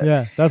 delete it.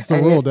 Yeah, that's the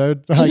rule,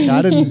 dude. Like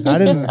I didn't,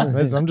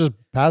 I'm just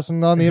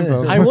passing on the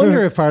info. I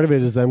wonder if part of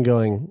it is them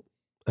going,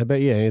 I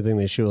bet you anything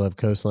they shoot will have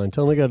coastline.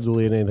 Tell them they got to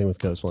delete anything with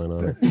coastline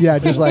on it. Yeah,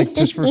 just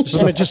for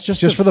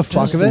the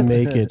fuck of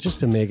it. Just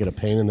to make it a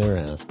pain in their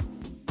ass.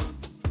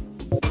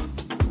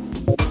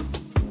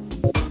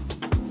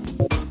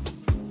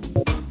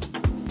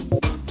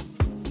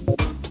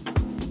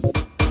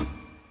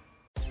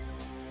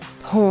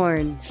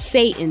 Porn,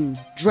 Satan,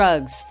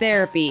 drugs,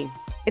 therapy.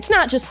 It's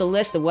not just the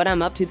list of what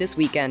I'm up to this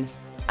weekend.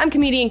 I'm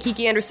comedian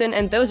Kiki Anderson,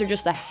 and those are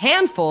just a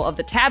handful of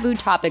the taboo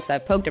topics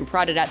I've poked and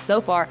prodded at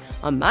so far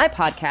on my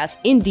podcast,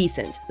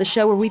 Indecent, the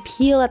show where we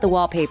peel at the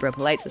wallpaper of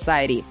polite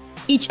society.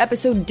 Each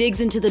episode digs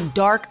into the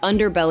dark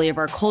underbelly of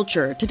our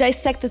culture to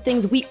dissect the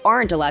things we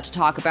aren't allowed to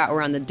talk about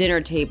around the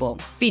dinner table,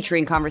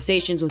 featuring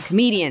conversations with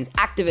comedians,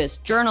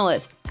 activists,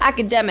 journalists,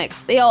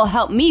 academics. They all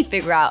help me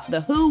figure out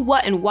the who,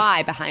 what, and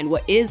why behind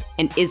what is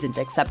and isn't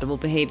acceptable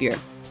behavior.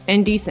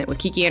 Indecent with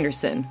Kiki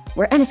Anderson,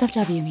 where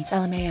NSFW meets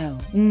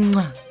LMAO.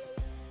 Mwah.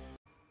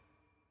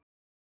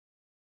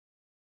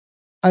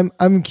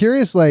 I'm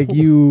curious, like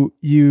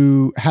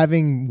you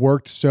having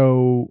worked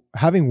so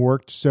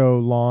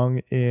long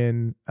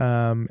in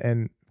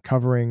and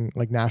covering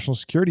like national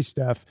security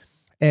stuff,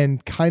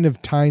 and kind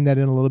of tying that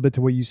in a little bit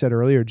to what you said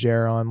earlier,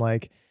 Jer, on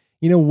like,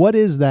 what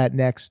is that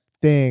next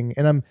thing?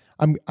 And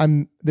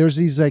I'm there's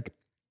these like,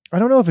 I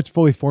don't know if it's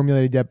fully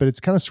formulated yet, but it's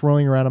kind of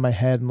swirling around in my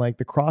head, and like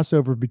the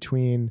crossover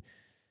between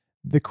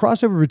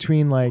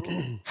like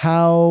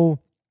how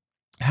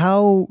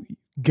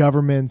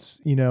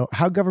governments,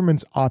 how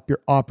governments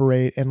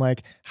operate, and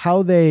like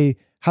how they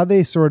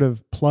sort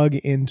of plug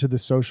into the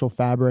social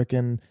fabric,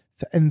 and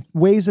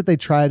ways that they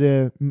try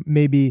to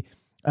maybe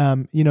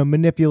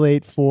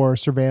manipulate for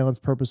surveillance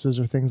purposes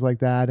or things like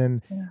that.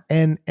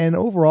 And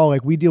overall,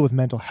 like we deal with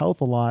mental health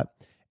a lot,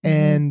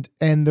 and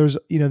there's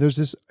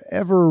this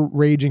ever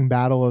raging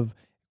battle of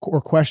or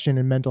question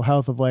in mental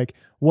health of like,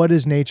 what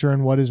is nature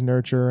and what is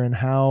nurture, and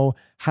how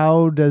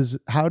does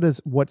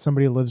what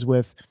somebody lives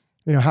with,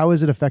 how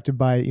is it affected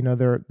by,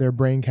 their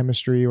brain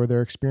chemistry or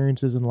their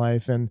experiences in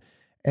life. And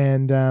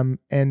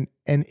in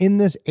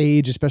this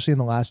age, especially in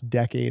the last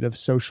decade of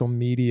social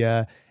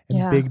media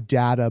and big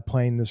data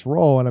playing this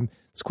role. And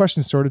this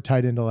question sort of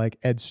tied into like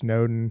Ed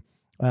Snowden,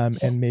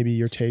 and maybe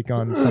your take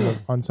on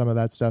some of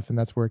that stuff. And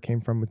that's where it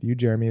came from with you,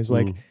 Jeremy, is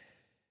like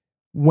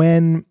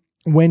when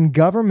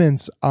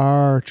governments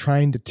are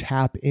trying to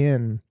tap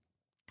in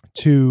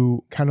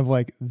to kind of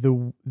like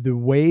the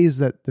ways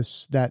that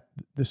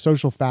the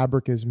social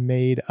fabric is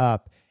made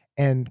up,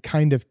 and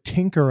kind of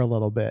tinker a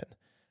little bit,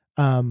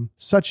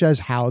 such as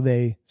how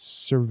the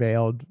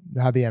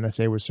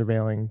NSA was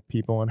surveilling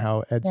people, and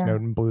how Ed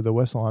Snowden blew the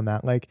whistle on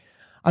that. Like,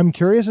 I'm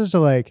curious as to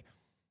like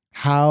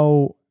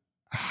how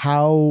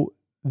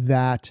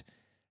that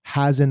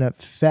has an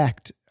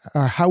effect,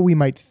 or how we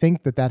might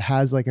think that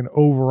has like an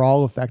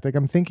overall effect. Like,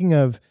 I'm thinking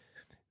of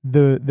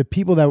the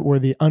people that were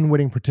the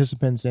unwitting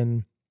participants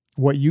in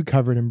what you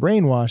covered in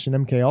Brainwashed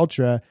and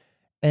MKUltra,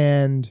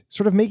 and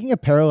sort of making a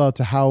parallel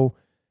to how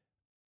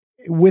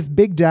with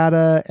big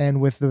data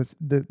and with the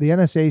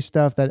NSA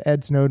stuff that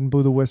Ed Snowden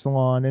blew the whistle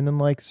on, and in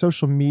like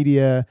social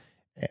media,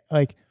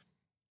 like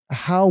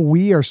how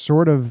we are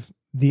sort of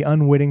the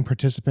unwitting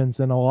participants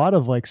in a lot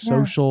of like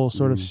social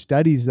sort of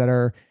studies that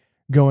are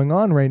going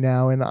on right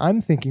now. And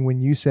I'm thinking, when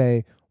you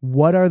say,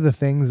 what are the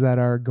things that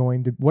are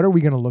what are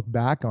we going to look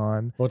back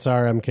on? What's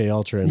our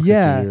MKUltra in 50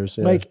 years?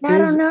 Yeah. Like, I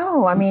don't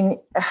know. I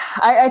mean,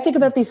 I think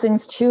about these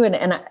things too. And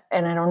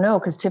I don't know,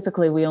 because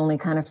typically we only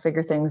kind of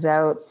figure things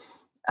out,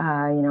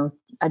 a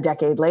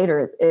decade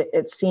later,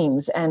 it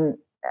seems. And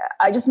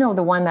I just know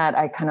the one that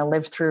I kind of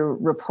lived through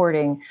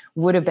reporting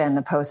would have been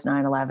the post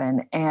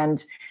 9/11.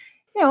 And,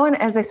 and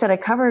as I said, I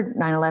covered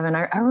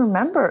 9/11. I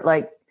remember,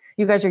 like,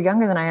 you guys are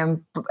younger than I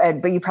am,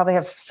 but you probably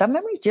have some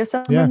memories. Do you have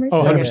some memories?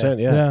 Oh,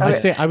 100%.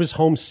 Yeah. I was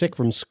homesick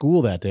from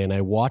school that day, and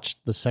I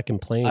watched the second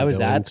plane. I was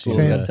at school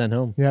and got sent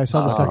home. Yeah, I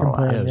saw the second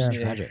plane. It was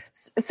tragic.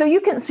 So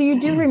you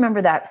do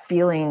remember that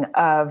feeling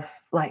of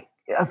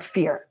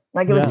fear.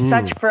 Like, it was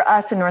such, for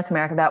us in North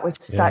America, that was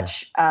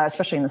such,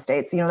 especially in the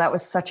States, that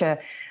was such a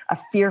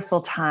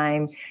fearful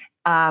time.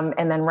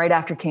 And then right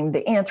after came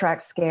the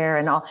anthrax scare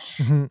and all.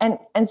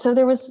 And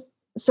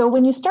so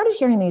when you started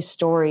hearing these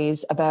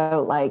stories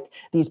about like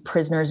these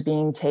prisoners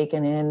being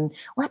taken in,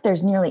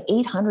 there's nearly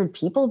 800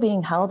 people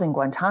being held in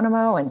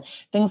Guantanamo, and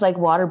things like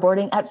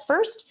waterboarding. At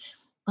first,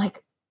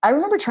 like, I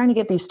remember trying to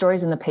get these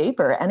stories in the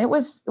paper, and it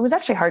was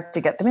actually hard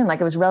to get them in. Like,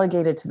 it was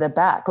relegated to the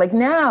back. Like,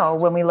 now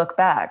when we look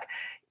back,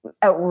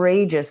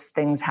 outrageous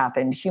things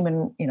happened.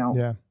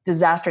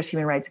 Disastrous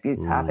human rights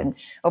abuse happened.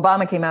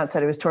 Obama came out and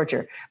said it was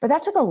torture, but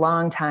that took a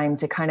long time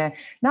to kind of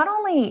not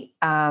only,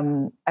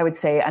 I would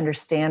say,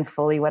 understand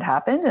fully what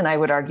happened. And I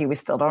would argue we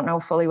still don't know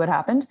fully what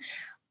happened,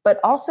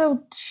 but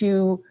also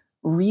to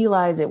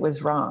realize it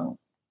was wrong.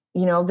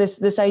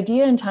 This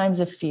idea in times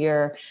of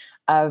fear,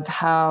 of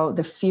how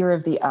the fear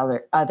of the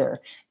other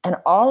and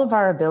all of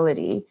our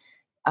ability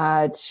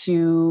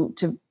to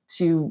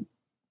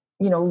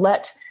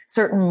let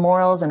certain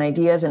morals and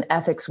ideas and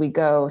ethics we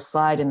go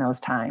slide in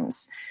those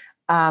times.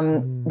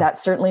 That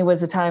certainly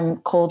was the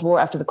time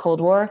after the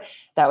Cold War.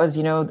 That was,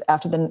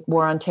 after the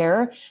war on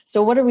terror.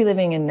 So what are we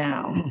living in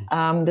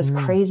now? This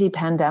crazy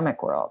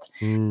pandemic world.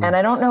 And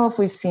I don't know if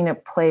we've seen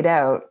it played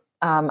out.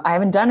 I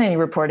haven't done any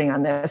reporting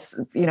on this,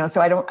 so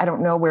I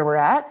don't know where we're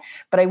at,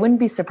 but I wouldn't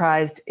be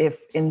surprised if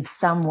in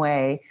some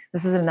way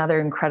this is another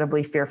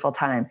incredibly fearful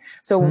time.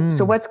 So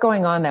what's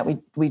going on that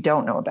we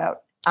don't know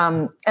about?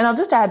 And I'll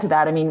just add to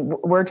that. I mean,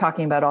 we're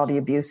talking about all the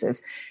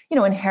abuses.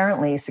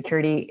 Inherently,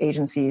 security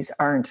agencies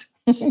aren't,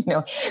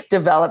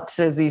 developed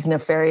as these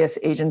nefarious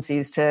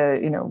agencies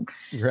to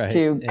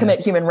commit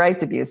human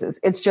rights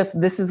abuses. It's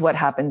just, this is what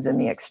happens in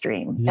the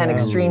extreme, and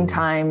extreme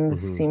times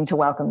seem to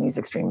welcome these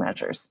extreme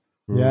measures.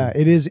 Yeah,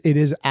 it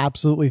is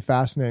absolutely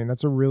fascinating.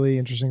 That's a really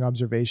interesting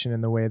observation,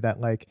 in the way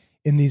that, like,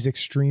 in these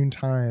extreme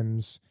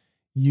times,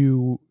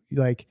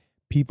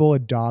 people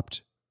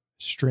adopt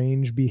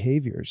strange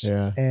behaviors,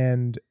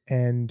 and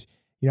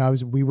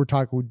we were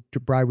talking to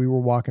Bride, we were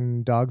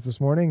walking dogs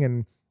this morning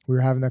and we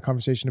were having that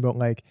conversation about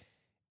like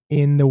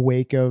in the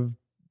wake of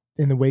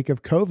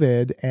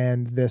COVID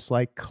and this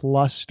like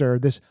cluster,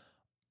 this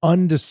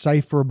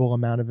undecipherable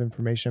amount of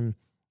information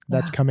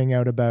that's coming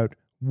out about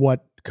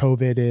what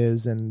COVID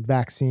is and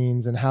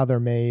vaccines and how they're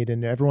made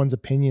and everyone's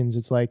opinions.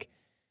 It's like,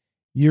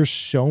 you're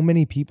so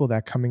many people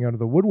that coming out of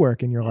the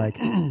woodwork and you're like,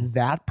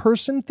 that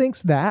person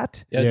thinks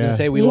that. Yeah, I was gonna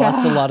say we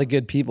lost a lot of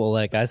good people.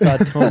 Like I saw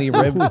Tony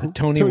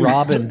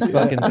Robbins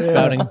fucking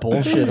spouting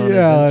bullshit on his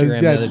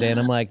Instagram the other day, and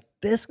I'm like,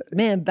 this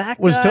man, that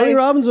guy. Was Tony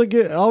Robbins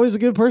always a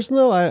good person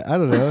though? I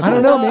don't know. I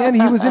don't know, man.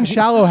 He was in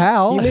Shallow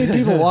Hal. He made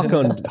people walk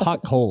on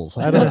hot coals.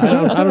 I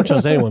don't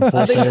trust anyone.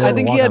 I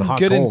think he had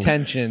good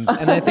intentions,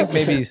 and I think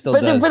maybe he still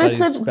does.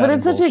 But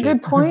it's such a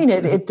good point.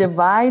 It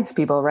divides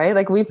people, right?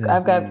 Like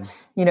I've got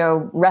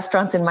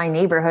restaurants in my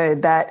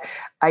neighborhood that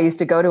I used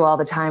to go to all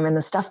the time, and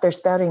the stuff they're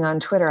spouting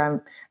on Twitter,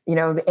 I'm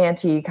the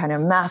anti kind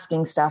of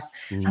masking stuff.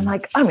 I'm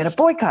like, I'm going to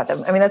boycott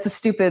them. I mean, that's a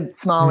stupid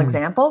small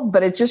example,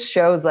 but it just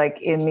shows like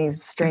in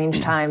these strange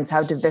times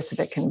how divisive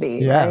it can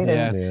be. Right?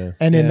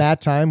 And in that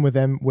time with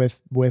them,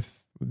 with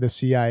the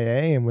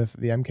CIA and with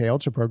the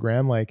MKUltra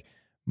program, like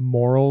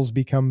morality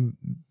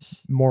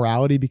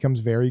becomes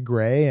very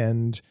gray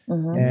and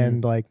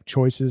like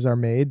choices are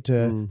made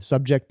to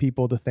subject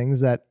people to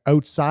things that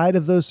outside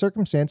of those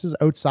circumstances,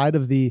 outside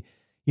of the,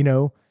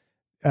 to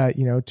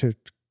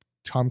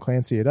Tom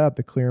Clancy it up,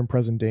 the clear and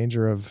present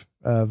danger of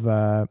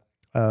the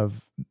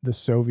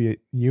Soviet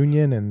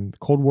Union and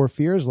Cold War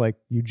fears, like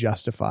you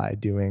justify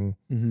doing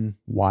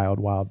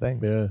wild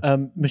things. Yeah.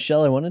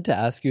 Michelle, I wanted to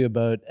ask you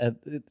about,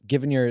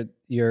 given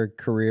your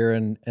career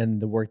and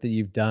the work that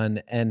you've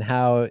done and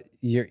how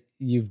you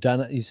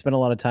spent a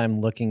lot of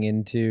time looking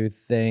into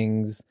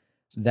things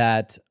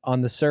that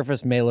on the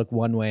surface may look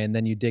one way, and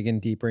then you dig in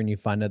deeper and you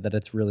find out that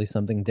it's really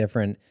something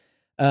different.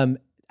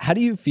 How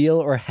do you feel,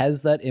 or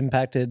has that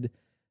impacted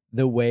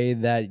the way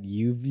that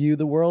you view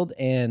the world?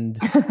 And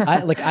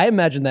I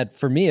imagine that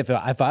for me, if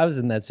I was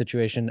in that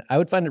situation, I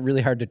would find it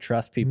really hard to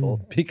trust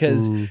people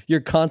because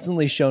you're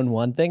constantly shown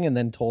one thing and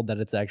then told that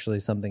it's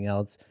actually something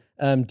else.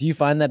 Do you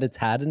find that it's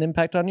had an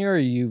impact on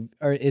you,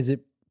 or is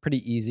it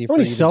pretty easy for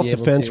you to be able to... How many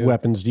self-defense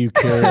weapons do you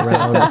carry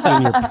around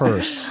in your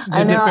purse?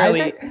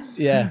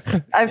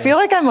 I feel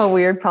like I'm a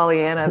weird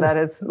Pollyanna that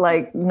has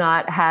like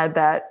not had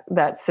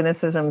that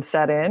cynicism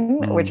set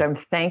in, which I'm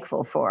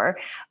thankful for.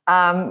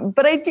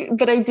 But I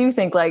do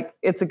think like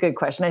it's a good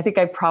question. I think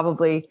I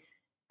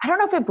don't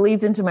know if it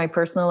bleeds into my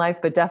personal life,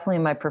 but definitely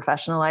in my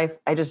professional life,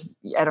 I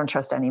don't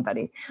trust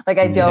anybody. Like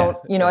I don't,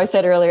 I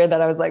said earlier that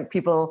I was like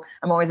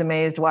I'm always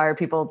amazed. Why are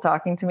people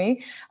talking to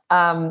me?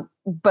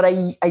 But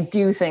I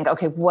do think,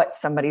 okay,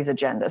 what's somebody's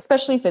agenda,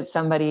 especially if it's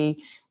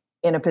somebody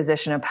in a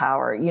position of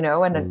power,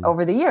 and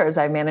over the years,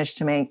 I managed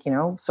to make,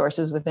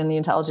 sources within the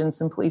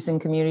intelligence and policing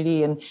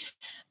community and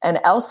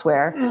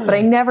elsewhere, but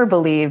I never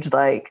believed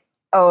like,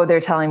 oh, they're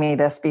telling me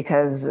this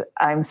because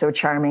I'm so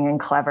charming and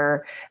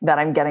clever that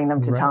I'm getting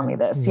them to tell me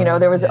this.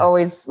 There was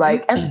always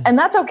like, and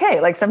that's okay.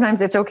 Like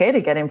sometimes it's okay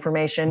to get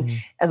information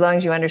as long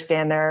as you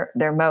understand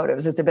their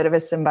motives. It's a bit of a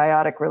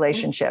symbiotic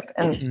relationship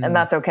and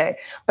that's okay.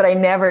 But I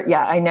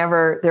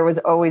never, there was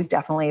always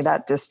definitely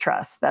that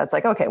distrust. That's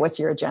like, okay, what's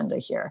your agenda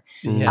here?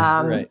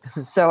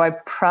 So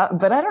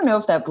but I don't know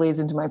if that bleeds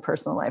into my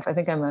personal life. I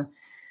think I'm a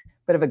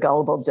bit of a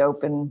gullible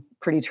dope and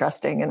pretty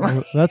trusting.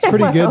 And that's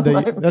pretty good.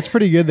 That's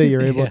pretty good that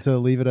you're able to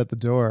leave it at the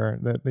door.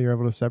 That you're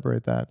able to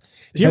separate that.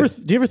 Do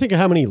you ever think of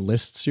how many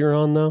lists you're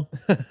on though?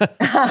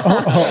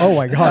 oh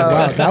my God!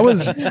 Wow, that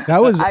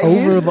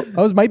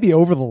was might be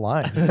over the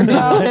line.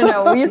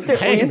 No. We used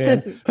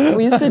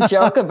to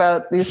joke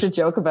about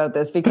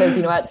this because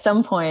at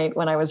some point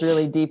when I was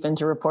really deep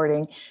into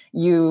reporting,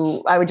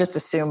 I would just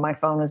assume my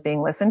phone was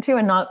being listened to,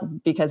 and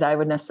not because I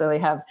would necessarily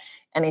have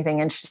anything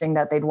interesting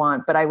that they'd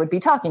want, but I would be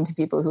talking to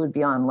people who would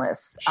be on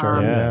lists. Sure.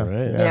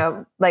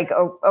 Like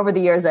over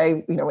the years,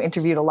 I,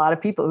 interviewed a lot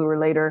of people who were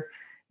later,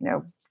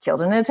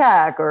 killed in an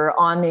attack or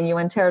on the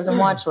UN terrorism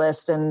watch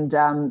list. And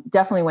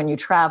definitely when you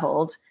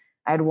traveled,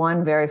 I had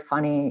one very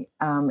funny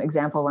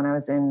example when I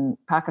was in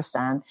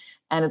Pakistan,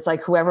 and it's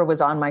like whoever was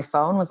on my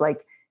phone was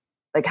like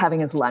having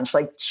his lunch,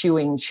 like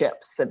chewing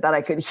chips that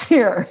I could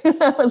hear.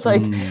 I was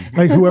like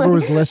whoever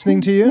was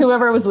listening to you,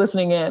 whoever was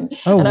listening in.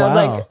 Oh, and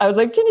wow. I was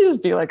like, can you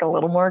just be like a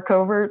little more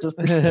covert? Just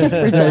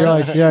pretend. You're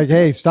like,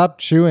 hey, stop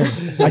chewing.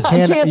 I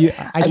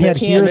can't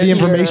hear the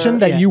information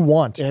that you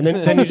want. And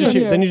then you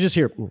just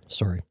hear,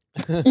 sorry.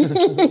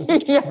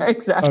 Yeah,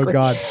 exactly. Oh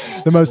God,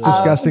 the most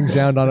disgusting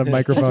sound on a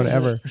microphone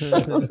ever.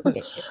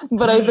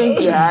 But I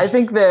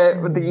think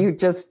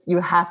that you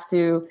have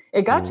to.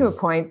 It got to a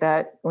point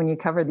that when you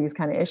cover these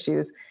kind of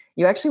issues,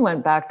 you actually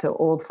went back to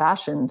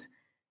old-fashioned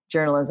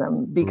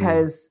journalism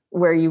because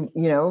where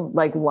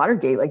like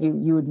Watergate, like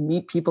you would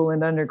meet people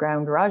in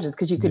underground garages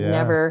because you could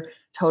never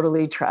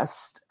totally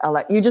trust.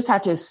 You just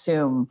had to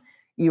assume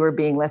you were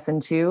being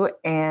listened to.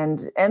 And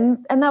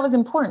that was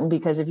important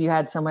because if you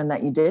had someone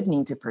that you did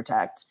need to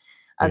protect,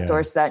 a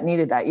source that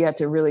needed that, you had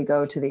to really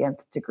go to the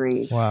nth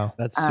degree. Wow.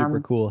 That's super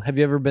cool. Have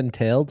you ever been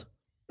tailed?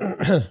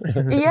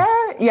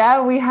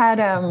 Yeah. We had,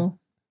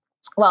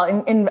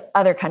 well, in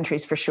other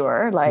countries for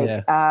sure.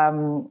 Like, I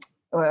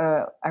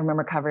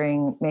remember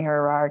covering Meher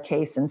Arar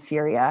case in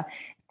Syria,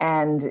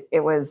 and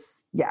it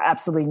was,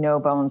 absolutely no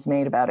bones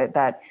made about it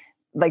that,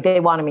 like, they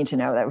wanted me to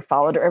know that we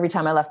followed her. Every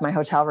time I left my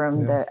hotel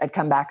room, I'd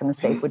come back and the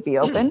safe would be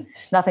open.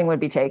 Nothing would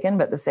be taken,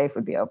 but the safe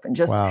would be open.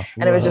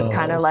 And it was just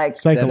kind of like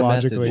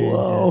psychologically.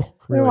 Whoa,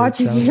 we're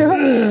watching you.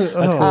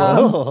 That's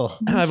cool.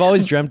 I've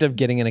always dreamt of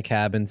getting in a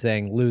cab and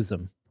saying, "Lose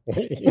them."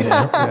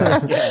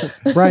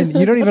 Brian,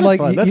 you don't even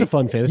that's a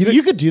fun fantasy.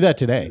 You could do that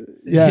today.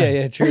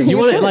 Yeah, true. You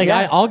want to, like,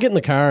 I'll get in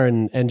the car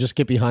and just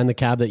get behind the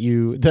cab that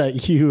you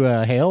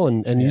hail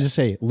and you just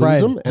say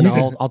lose them, and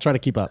I'll try to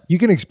keep up. You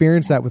can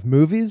experience that with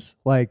movies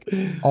like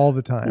all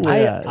the time.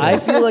 I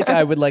feel like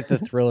I would like the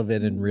thrill of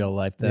it in real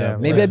life though.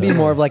 Maybe I'd be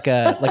more of like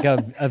a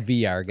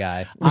VR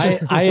guy.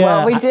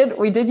 Well,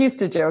 we did used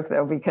to joke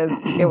though,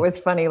 because it was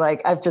funny.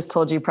 Like, I've just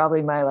told you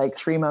probably my like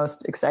 3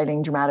 most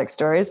exciting dramatic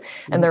stories,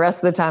 and the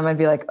rest of the time I'd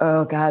be like,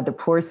 oh God, the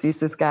poor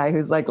CSIS guy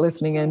who's like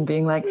listening in,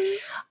 being like, when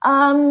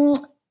are you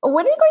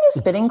going to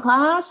spitting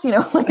class? You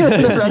know, like the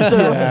rest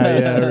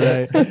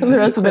of the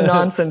rest of the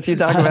nonsense you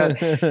talk about.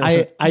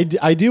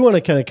 I do want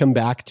to kind of come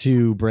back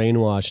to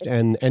Brainwashed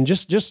and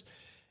just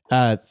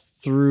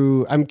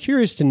through. I'm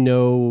curious to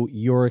know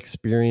your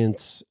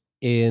experience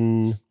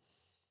in.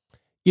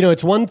 You know,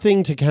 it's one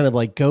thing to kind of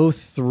like go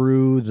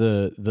through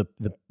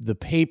the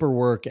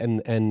paperwork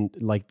and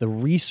like the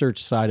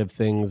research side of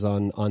things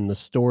on the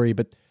story,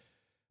 but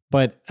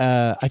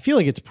I feel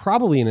like it's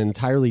probably an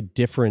entirely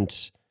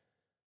different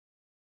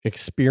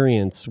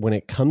experience when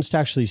it comes to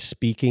actually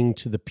speaking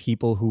to the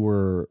people who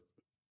were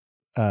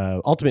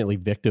ultimately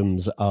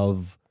victims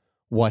of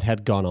what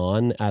had gone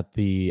on at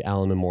the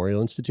Allen Memorial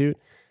Institute.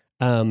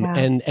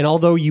 And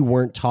although you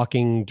weren't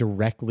talking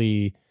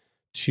directly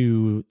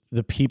to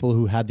the people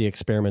who had the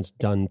experiments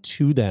done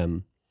to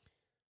them,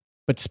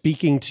 but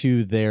speaking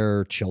to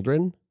their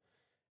children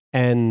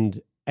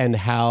and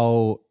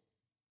how,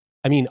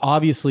 I mean,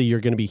 obviously you're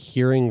going to be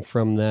hearing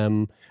from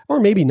them, or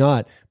maybe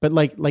not, but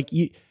like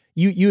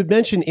you had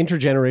mentioned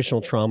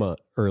intergenerational trauma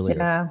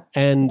earlier.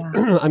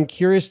 I'm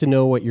curious to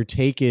know what your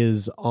take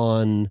is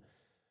on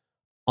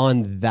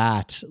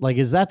that. Like,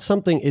 is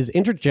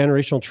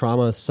intergenerational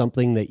trauma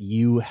something that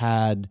you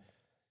had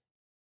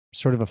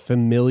sort of a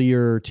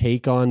familiar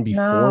take on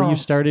before you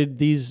started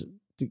these,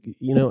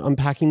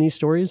 unpacking these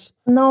stories?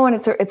 No, and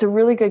it's a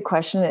really good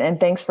question, and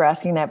thanks for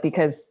asking that,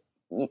 because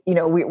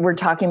we're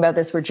talking about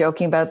this, we're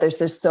joking about this.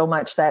 There's so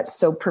much that's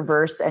so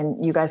perverse,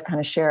 and you guys kind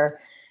of share,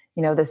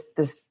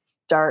 this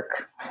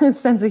dark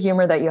sense of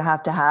humor that you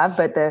have to have.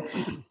 But the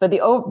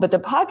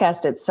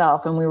podcast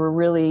itself, and we were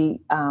really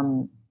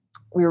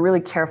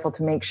careful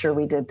to make sure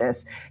we did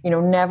this. We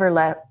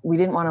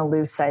didn't want to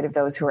lose sight of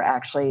those who were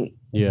actually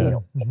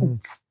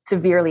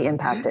severely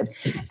impacted.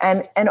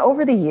 And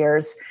over the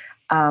years,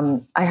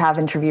 I have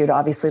interviewed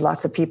obviously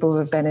lots of people who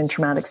have been in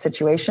traumatic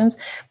situations,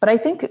 but I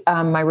think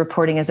my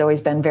reporting has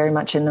always been very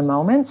much in the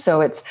moment.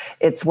 So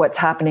it's what's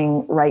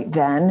happening right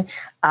then.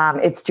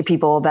 It's to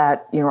people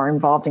that are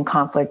involved in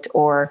conflict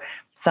or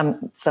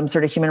some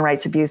sort of human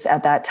rights abuse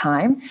at that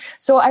time.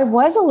 So I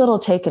was a little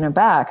taken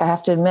aback, I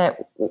have to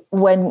admit,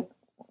 when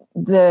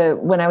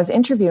I was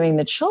interviewing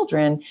the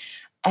children,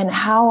 and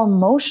how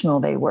emotional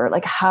they were,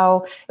 like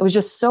how it was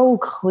just so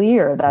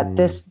clear that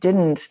this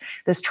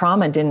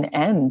trauma didn't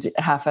end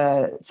half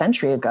a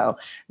century ago.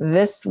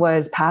 This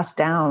was passed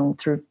down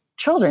through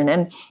children.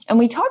 And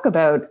we talk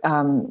about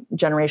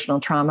generational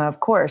trauma,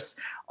 of course,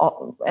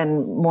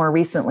 and more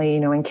recently,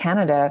 in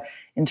Canada,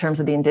 in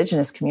terms of the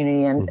Indigenous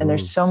community. And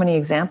there's so many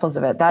examples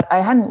of it that I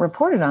hadn't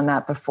reported on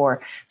that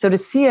before. So to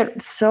see it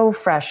so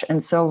fresh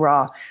and so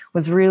raw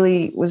was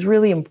really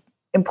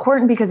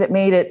important, because it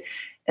made it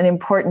an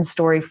important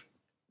story,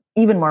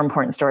 even more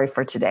important story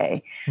for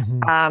today.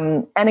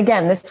 And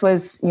again, this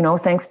was,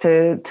 thanks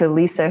to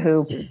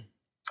Lisa,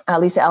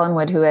 Lisa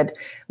Ellenwood, who had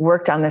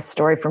worked on this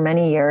story for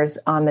many years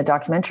on the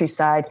documentary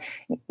side,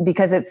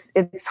 because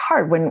it's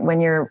hard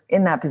when you're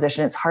in that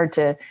position. It's hard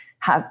to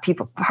have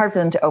people, hard for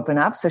them to open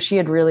up. So she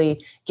had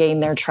really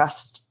gained their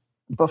trust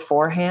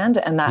beforehand,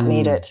 and that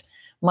made it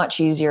much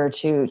easier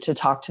to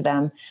talk to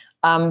them.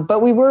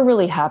 But we were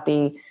really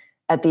happy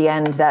at the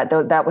end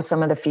that was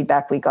some of the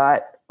feedback we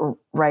got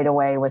right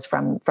away, was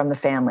from the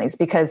families,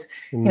 because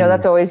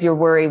that's always your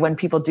worry when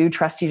people do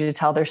trust you to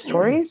tell their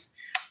stories.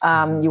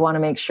 You want to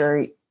make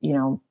sure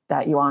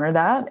that you honor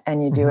that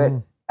and you do it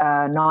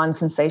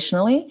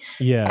non-sensationally.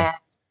 And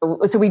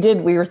so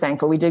we were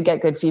thankful. We did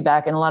get good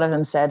feedback, and a lot of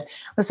them said,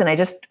 listen, I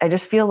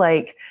just feel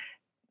like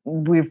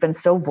we've been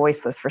so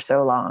voiceless for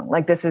so long.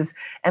 Like, this is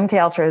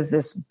MKUltra is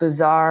this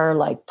bizarre,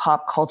 like,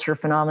 pop culture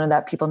phenomenon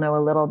that people know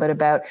a little bit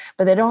about,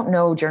 but they don't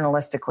know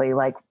journalistically,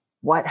 like,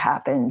 what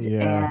happened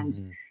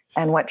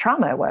and what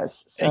trauma it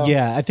was. So.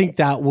 Yeah, I think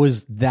that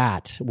was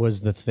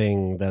the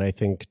thing that I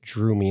think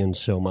drew me in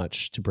so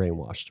much to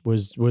Brainwashed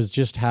was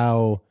just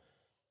how,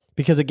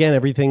 because again,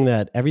 everything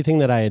that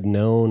I had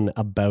known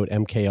about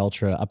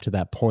MKUltra up to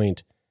that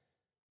point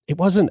it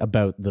wasn't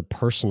about the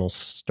personal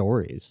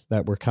stories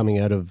that were coming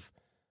out of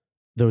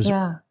those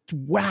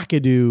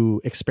wackadoo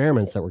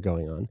experiments that were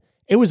going on.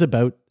 It was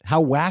about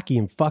how wacky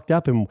and fucked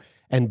up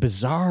and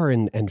bizarre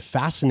and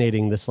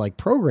fascinating this like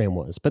program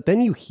was. But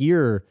then you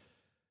hear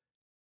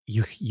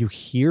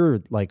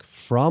like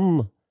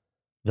from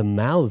the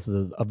mouths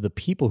of the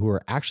people who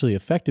are actually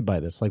affected by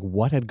this, like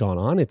what had gone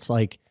on. It's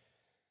like,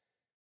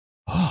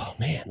 oh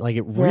man, like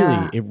it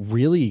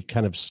really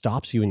kind of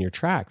stops you in your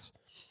tracks.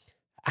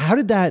 How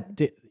did that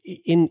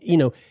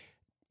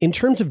in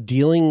terms of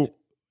dealing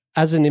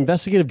as an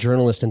investigative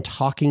journalist and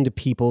talking to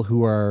people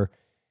who are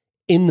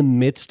in the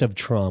midst of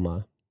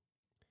trauma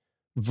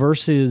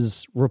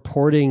versus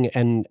reporting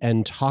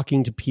and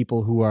talking to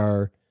people who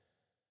are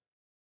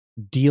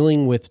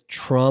dealing with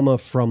trauma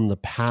from the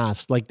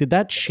past, like did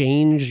that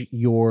change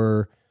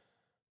your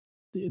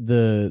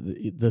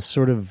the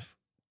sort of,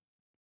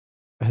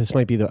 this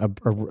might be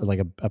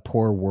a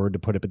poor word to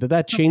put it, but did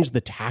that change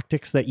the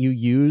tactics that you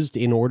used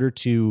in order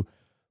to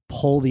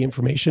pull the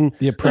information,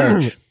 the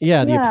approach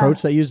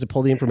approach that you used to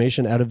pull the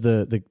information out of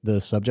the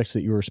subjects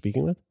that you were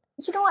speaking with?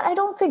 You know what? I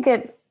don't think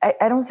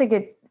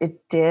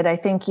it did. I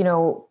think,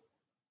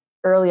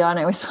 early on,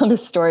 I always tell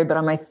this story, but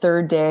on my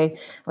third day,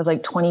 I was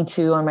like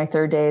 22 on my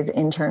third day as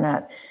intern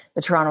at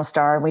the Toronto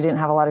Star. We didn't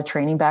have a lot of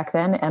training back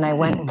then. And I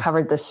went and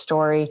covered this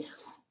story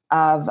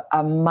of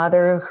a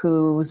mother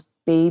whose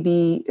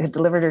baby had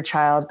delivered her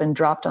child, been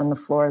dropped on the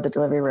floor of the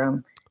delivery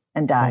room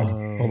and died.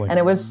 And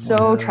it was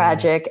so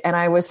tragic. And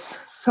I was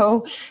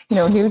so,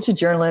 new to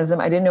journalism.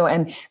 I didn't know.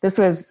 And this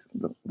is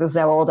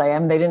how old I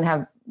am. We didn't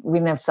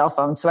have cell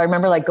phones. So I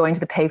remember like going to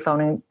the payphone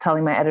and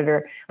telling my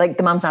editor, like,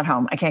 the mom's not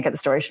home. I can't get the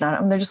story. She's not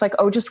home. And they're just like,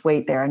 oh, just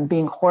wait there, and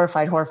being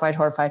horrified.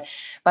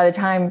 By the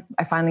time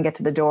I finally get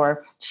to the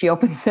door, she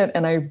opens it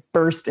and I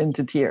burst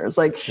into tears,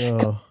 like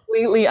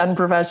completely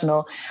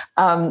unprofessional.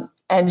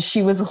 And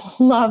she was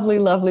a lovely,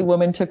 lovely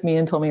woman, took me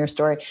and told me her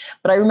story.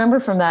 But I remember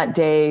from that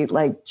day,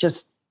 like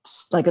just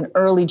like an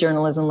early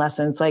journalism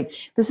lesson. It's like,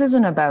 this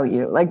isn't about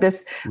you. Like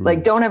this,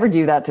 like, don't ever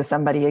do that to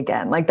somebody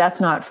again. Like, that's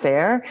not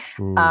fair.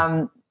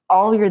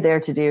 All you're there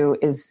to do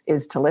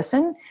is to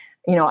listen.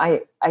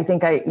 I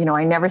think I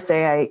never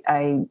say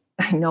I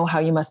know how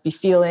you must be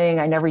feeling.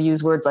 I never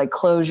use words like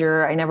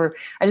closure.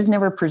 I just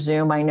never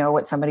presume I know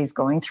what somebody's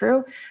going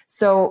through.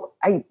 So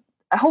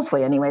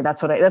hopefully anyway,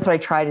 that's what I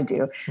try to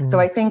do. So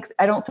I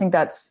don't think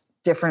that's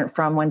different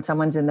from when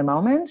someone's in the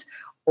moment,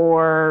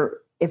 or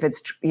if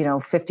it's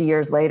 50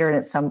 years later and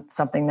it's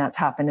something that's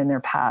happened in their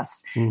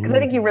past. Because I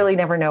think you really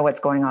never know what's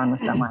going on with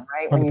someone,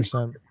 right?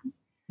 100%.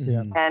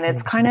 Yeah. And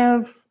it's kind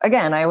of,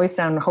 again, I always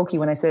sound hokey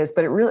when I say this,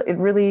 but it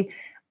really,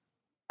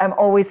 I'm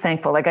always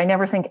thankful. Like, I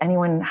never think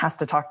anyone has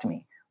to talk to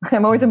me.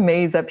 I'm always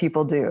amazed that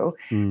people do,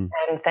 and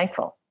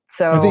thankful.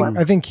 So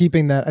I think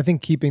keeping that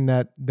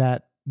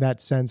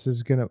sense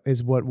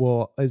is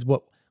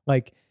what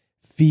like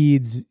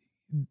feeds,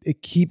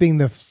 keeping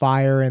the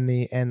fire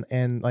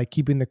and like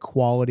keeping the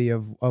quality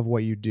of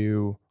what you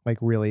do like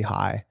really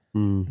high,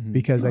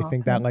 because I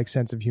think that like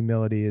sense of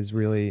humility is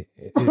really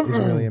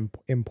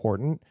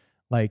important.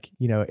 Like,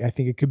 I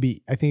think it could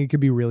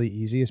be really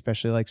easy,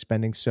 especially like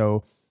spending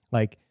so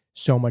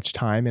much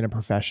time in a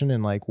profession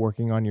and like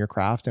working on your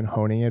craft and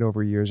honing it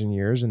over years and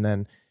years. And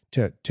then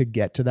to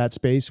get to that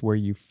space where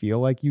you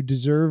feel like you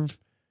deserve,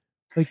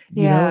 like,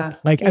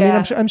 I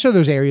mean, I'm sure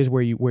there's areas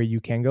where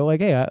you can go like,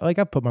 hey,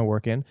 I've put my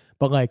work in,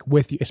 but like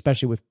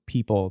especially with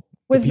people,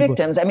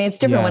 victims. I mean, it's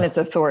different when it's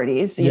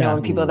authorities,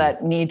 and people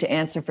that need to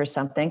answer for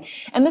something.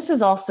 And this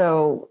is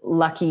also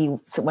lucky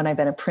when I've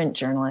been a print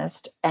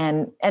journalist,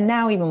 and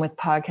now even with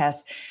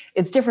podcasts,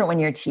 it's different when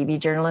you're a TV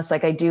journalist.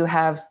 Like, I do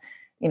have,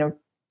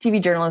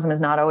 TV journalism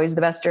is not always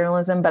the best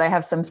journalism, but I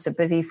have some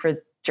sympathy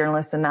for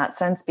journalists in that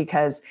sense,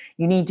 because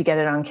you need to get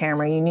it on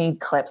camera, you need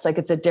clips, like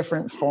it's a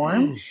different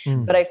form.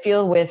 But I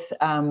feel with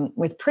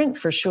print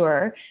for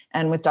sure,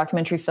 and with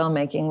documentary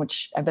filmmaking,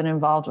 which I've been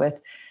involved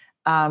with,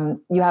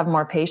 you have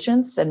more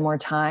patience and more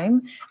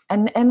time.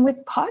 And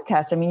with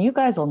podcasts, I mean, you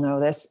guys will know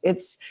this.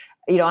 It's,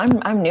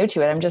 I'm new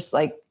to it. I'm just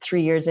like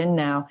 3 years in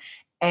now.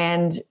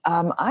 And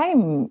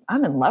I'm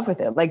in love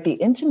with it. Like the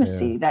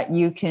intimacy that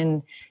you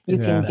can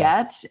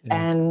get.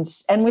 And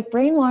with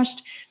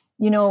Brainwashed,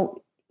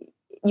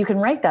 you can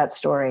write that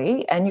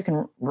story and you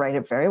can write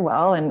it very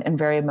well and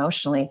very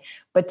emotionally,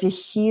 but to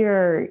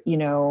hear,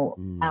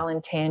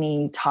 Alan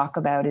Tanney talk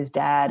about his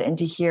dad and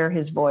to hear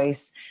his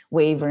voice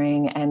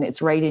wavering and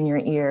it's right in your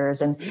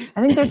ears. And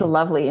I think there's a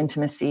lovely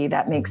intimacy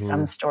that makes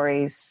some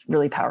stories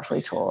really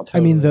powerfully told. I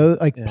mean,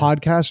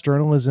 podcast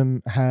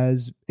journalism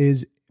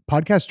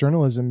podcast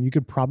journalism, you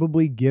could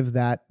probably give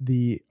that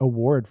the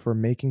award for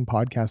making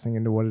podcasting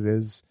into what it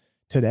is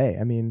today.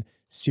 I mean,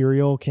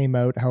 Serial came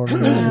out however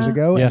many years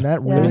ago, and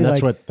that really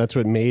that's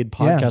what made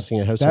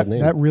podcasting a household name.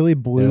 That really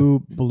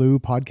blew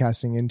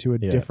podcasting into a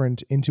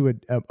different, into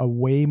a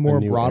way more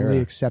broadly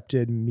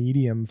accepted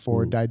medium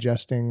for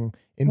digesting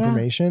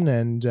information,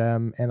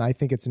 and I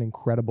think it's an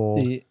incredible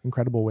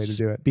way to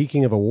do it.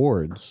 Speaking of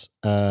awards,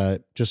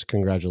 just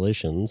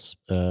congratulations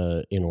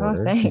in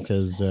order,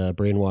 because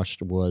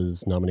Brainwashed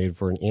was nominated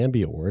for an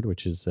Ambie Award,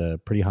 which is a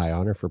pretty high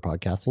honor for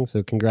podcasting.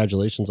 So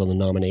congratulations on the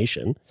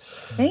nomination.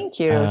 Thank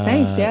you.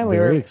 Thanks. Yeah, we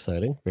very were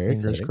exciting. Very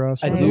exciting.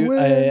 Crossed. I do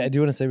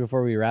want to say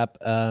before we wrap,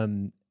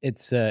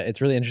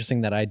 it's really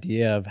interesting, that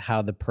idea of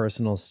how the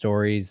personal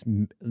stories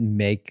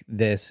make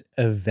this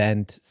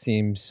event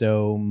seem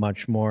so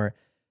much more,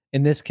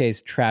 in this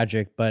case,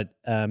 tragic, but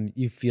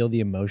you feel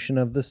the emotion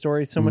of the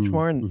story so much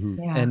more.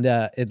 And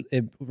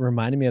it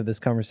reminded me of this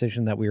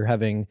conversation that we were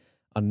having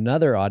on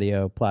another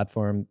audio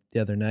platform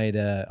the other night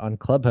on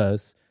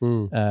Clubhouse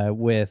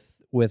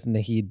with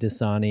Naheed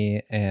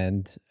Dasani,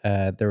 and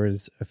there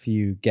was a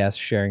few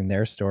guests sharing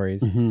their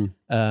stories.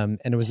 And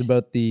it was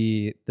about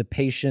the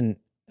patient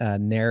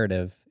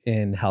narrative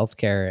in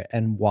healthcare,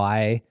 and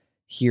why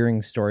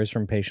hearing stories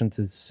from patients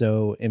is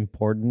so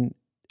important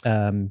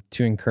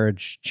to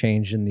encourage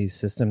change in these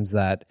systems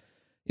that,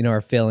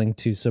 are failing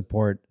to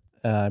support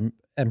and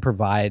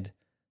provide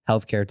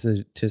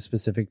healthcare to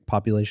specific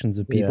populations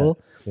of people.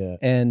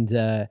 And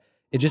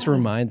it just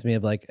reminds me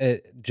of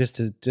just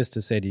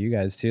to say to you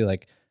guys too,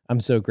 I'm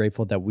so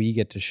grateful that we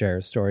get to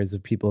share stories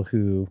of people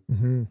who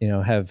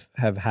have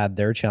had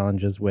their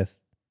challenges with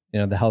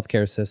the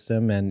healthcare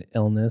system and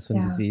illness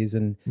and disease,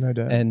 and no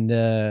doubt.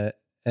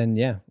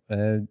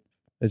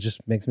 It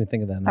just makes me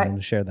think of that, and I want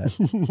to share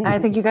that. I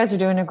think you guys are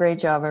doing a great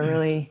job. I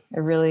really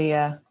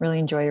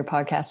enjoy your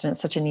podcast, and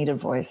it's such a needed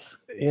voice.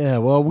 Yeah,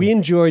 well, we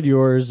enjoyed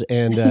yours,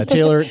 and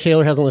Taylor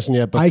hasn't listened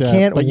yet, but I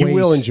can't. But wait. you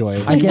will enjoy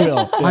it. I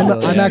can't.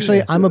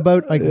 I'm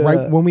about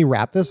right when we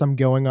wrap this. I'm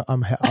getting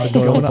on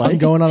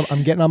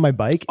my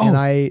bike, and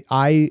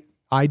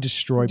I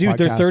destroy. Dude,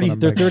 they're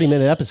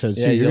 30-minute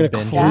episodes too. You're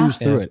gonna cruise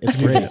through it. It's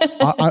great.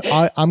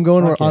 I'm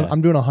doing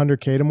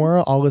 100K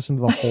tomorrow. I'll listen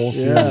to the whole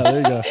series. Yeah, there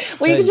you go.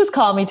 Well, you can just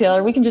call me,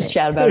 Taylor. We can just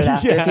chat about it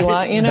after if you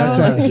want.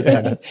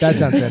 That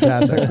sounds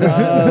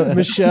fantastic.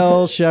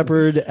 Michelle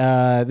Shephard,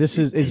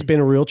 it's been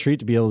a real treat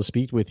to be able to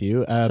speak with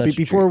you.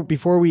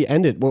 Before we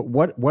end it,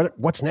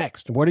 what's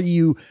next? What do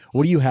you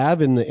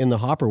have in the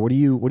hopper? What do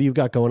you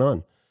got going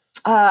on?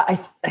 I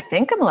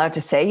think I'm allowed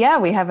to say,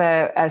 we have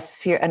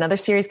another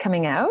series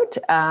coming out,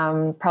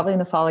 probably in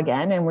the fall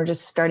again. And we're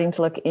just starting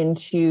to look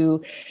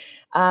into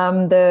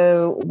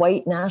the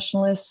white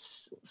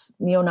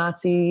nationalist,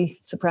 neo-Nazi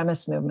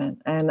supremacist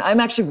movement. And I'm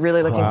actually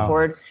really looking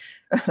forward.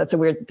 That's a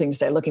weird thing to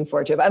say, looking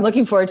forward to, but I'm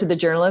looking forward to the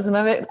journalism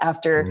of it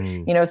after,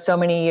 so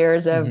many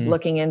years of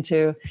looking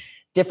into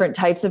different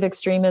types of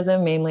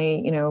extremism,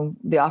 mainly,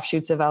 the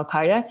offshoots of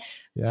Al-Qaeda.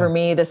 Yeah. For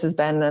me, this has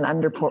been an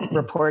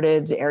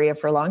underreported area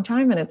for a long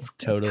time, and it's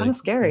kind of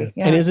scary.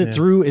 Yeah. And is it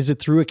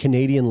through a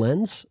Canadian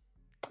lens?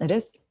 It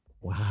is.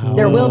 Wow.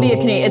 There will be a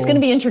Canadian. It's going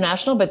to be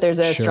international, but there's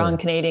a strong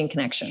Canadian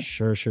connection.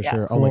 Sure.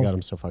 Yeah. Oh my God,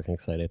 I'm so fucking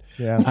excited.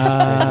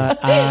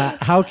 Yeah.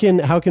 How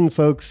can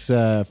folks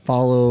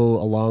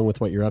follow along with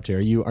what you're up to? Are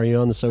you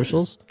on the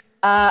socials?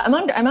 I'm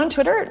on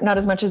Twitter, not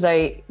as much as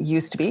I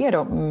used to be.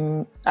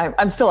 I'm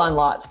still on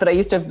lots, but I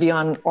used to be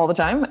on all the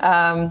time.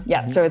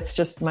 So it's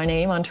just my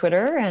name on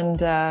Twitter, and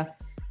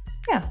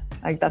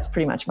that's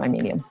pretty much my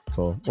medium.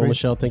 Cool. Well,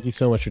 Michelle, thank you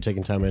so much for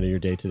taking time out of your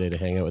day today to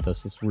hang out with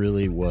us. This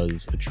really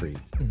was a treat.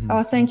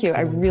 Oh, thank you.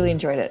 I really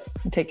enjoyed it.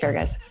 Take care,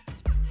 guys.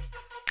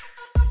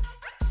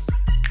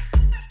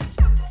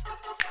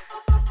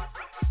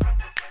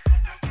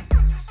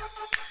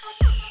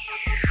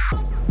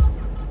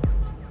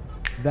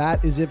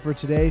 That is it for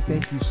today.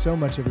 Thank you so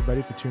much,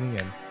 everybody, for tuning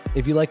in.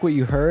 If you like what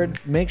you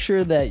heard, make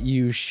sure that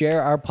you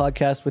share our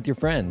podcast with your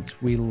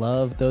friends. We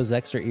love those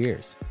extra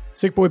ears.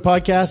 Sick Boy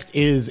Podcast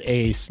is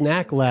a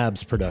Snack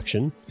Labs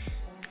production.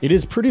 It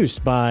is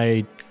produced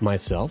by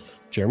myself,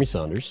 Jeremy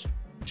Saunders,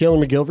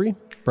 Taylor McGilvery,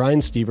 Brian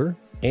Stever,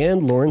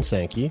 and Lauren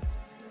Sankey.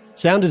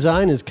 Sound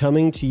design is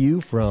coming to you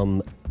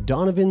from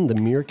Donovan the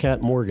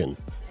Meerkat Morgan.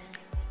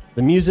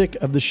 The music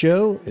of the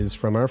show is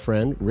from our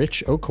friend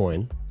Rich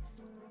O'Coin.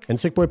 And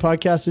Sick Boy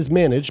Podcast is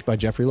managed by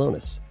Jeffrey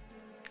Lonis.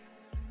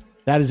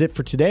 That is it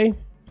for today.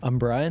 I'm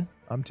Brian.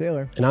 I'm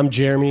Taylor. And I'm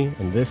Jeremy,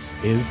 and this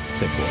is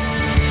Sick Boy.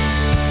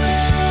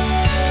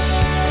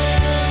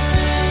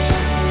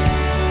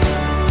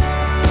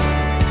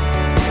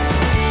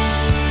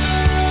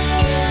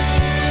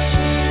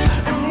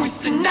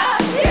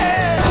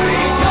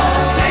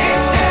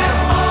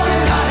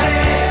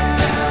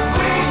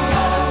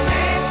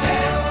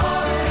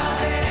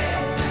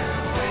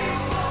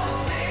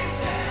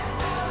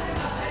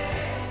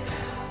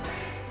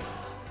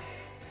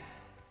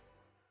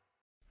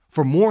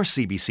 For more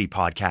CBC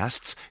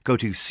podcasts, go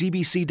to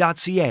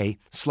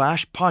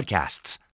cbc.ca/podcasts.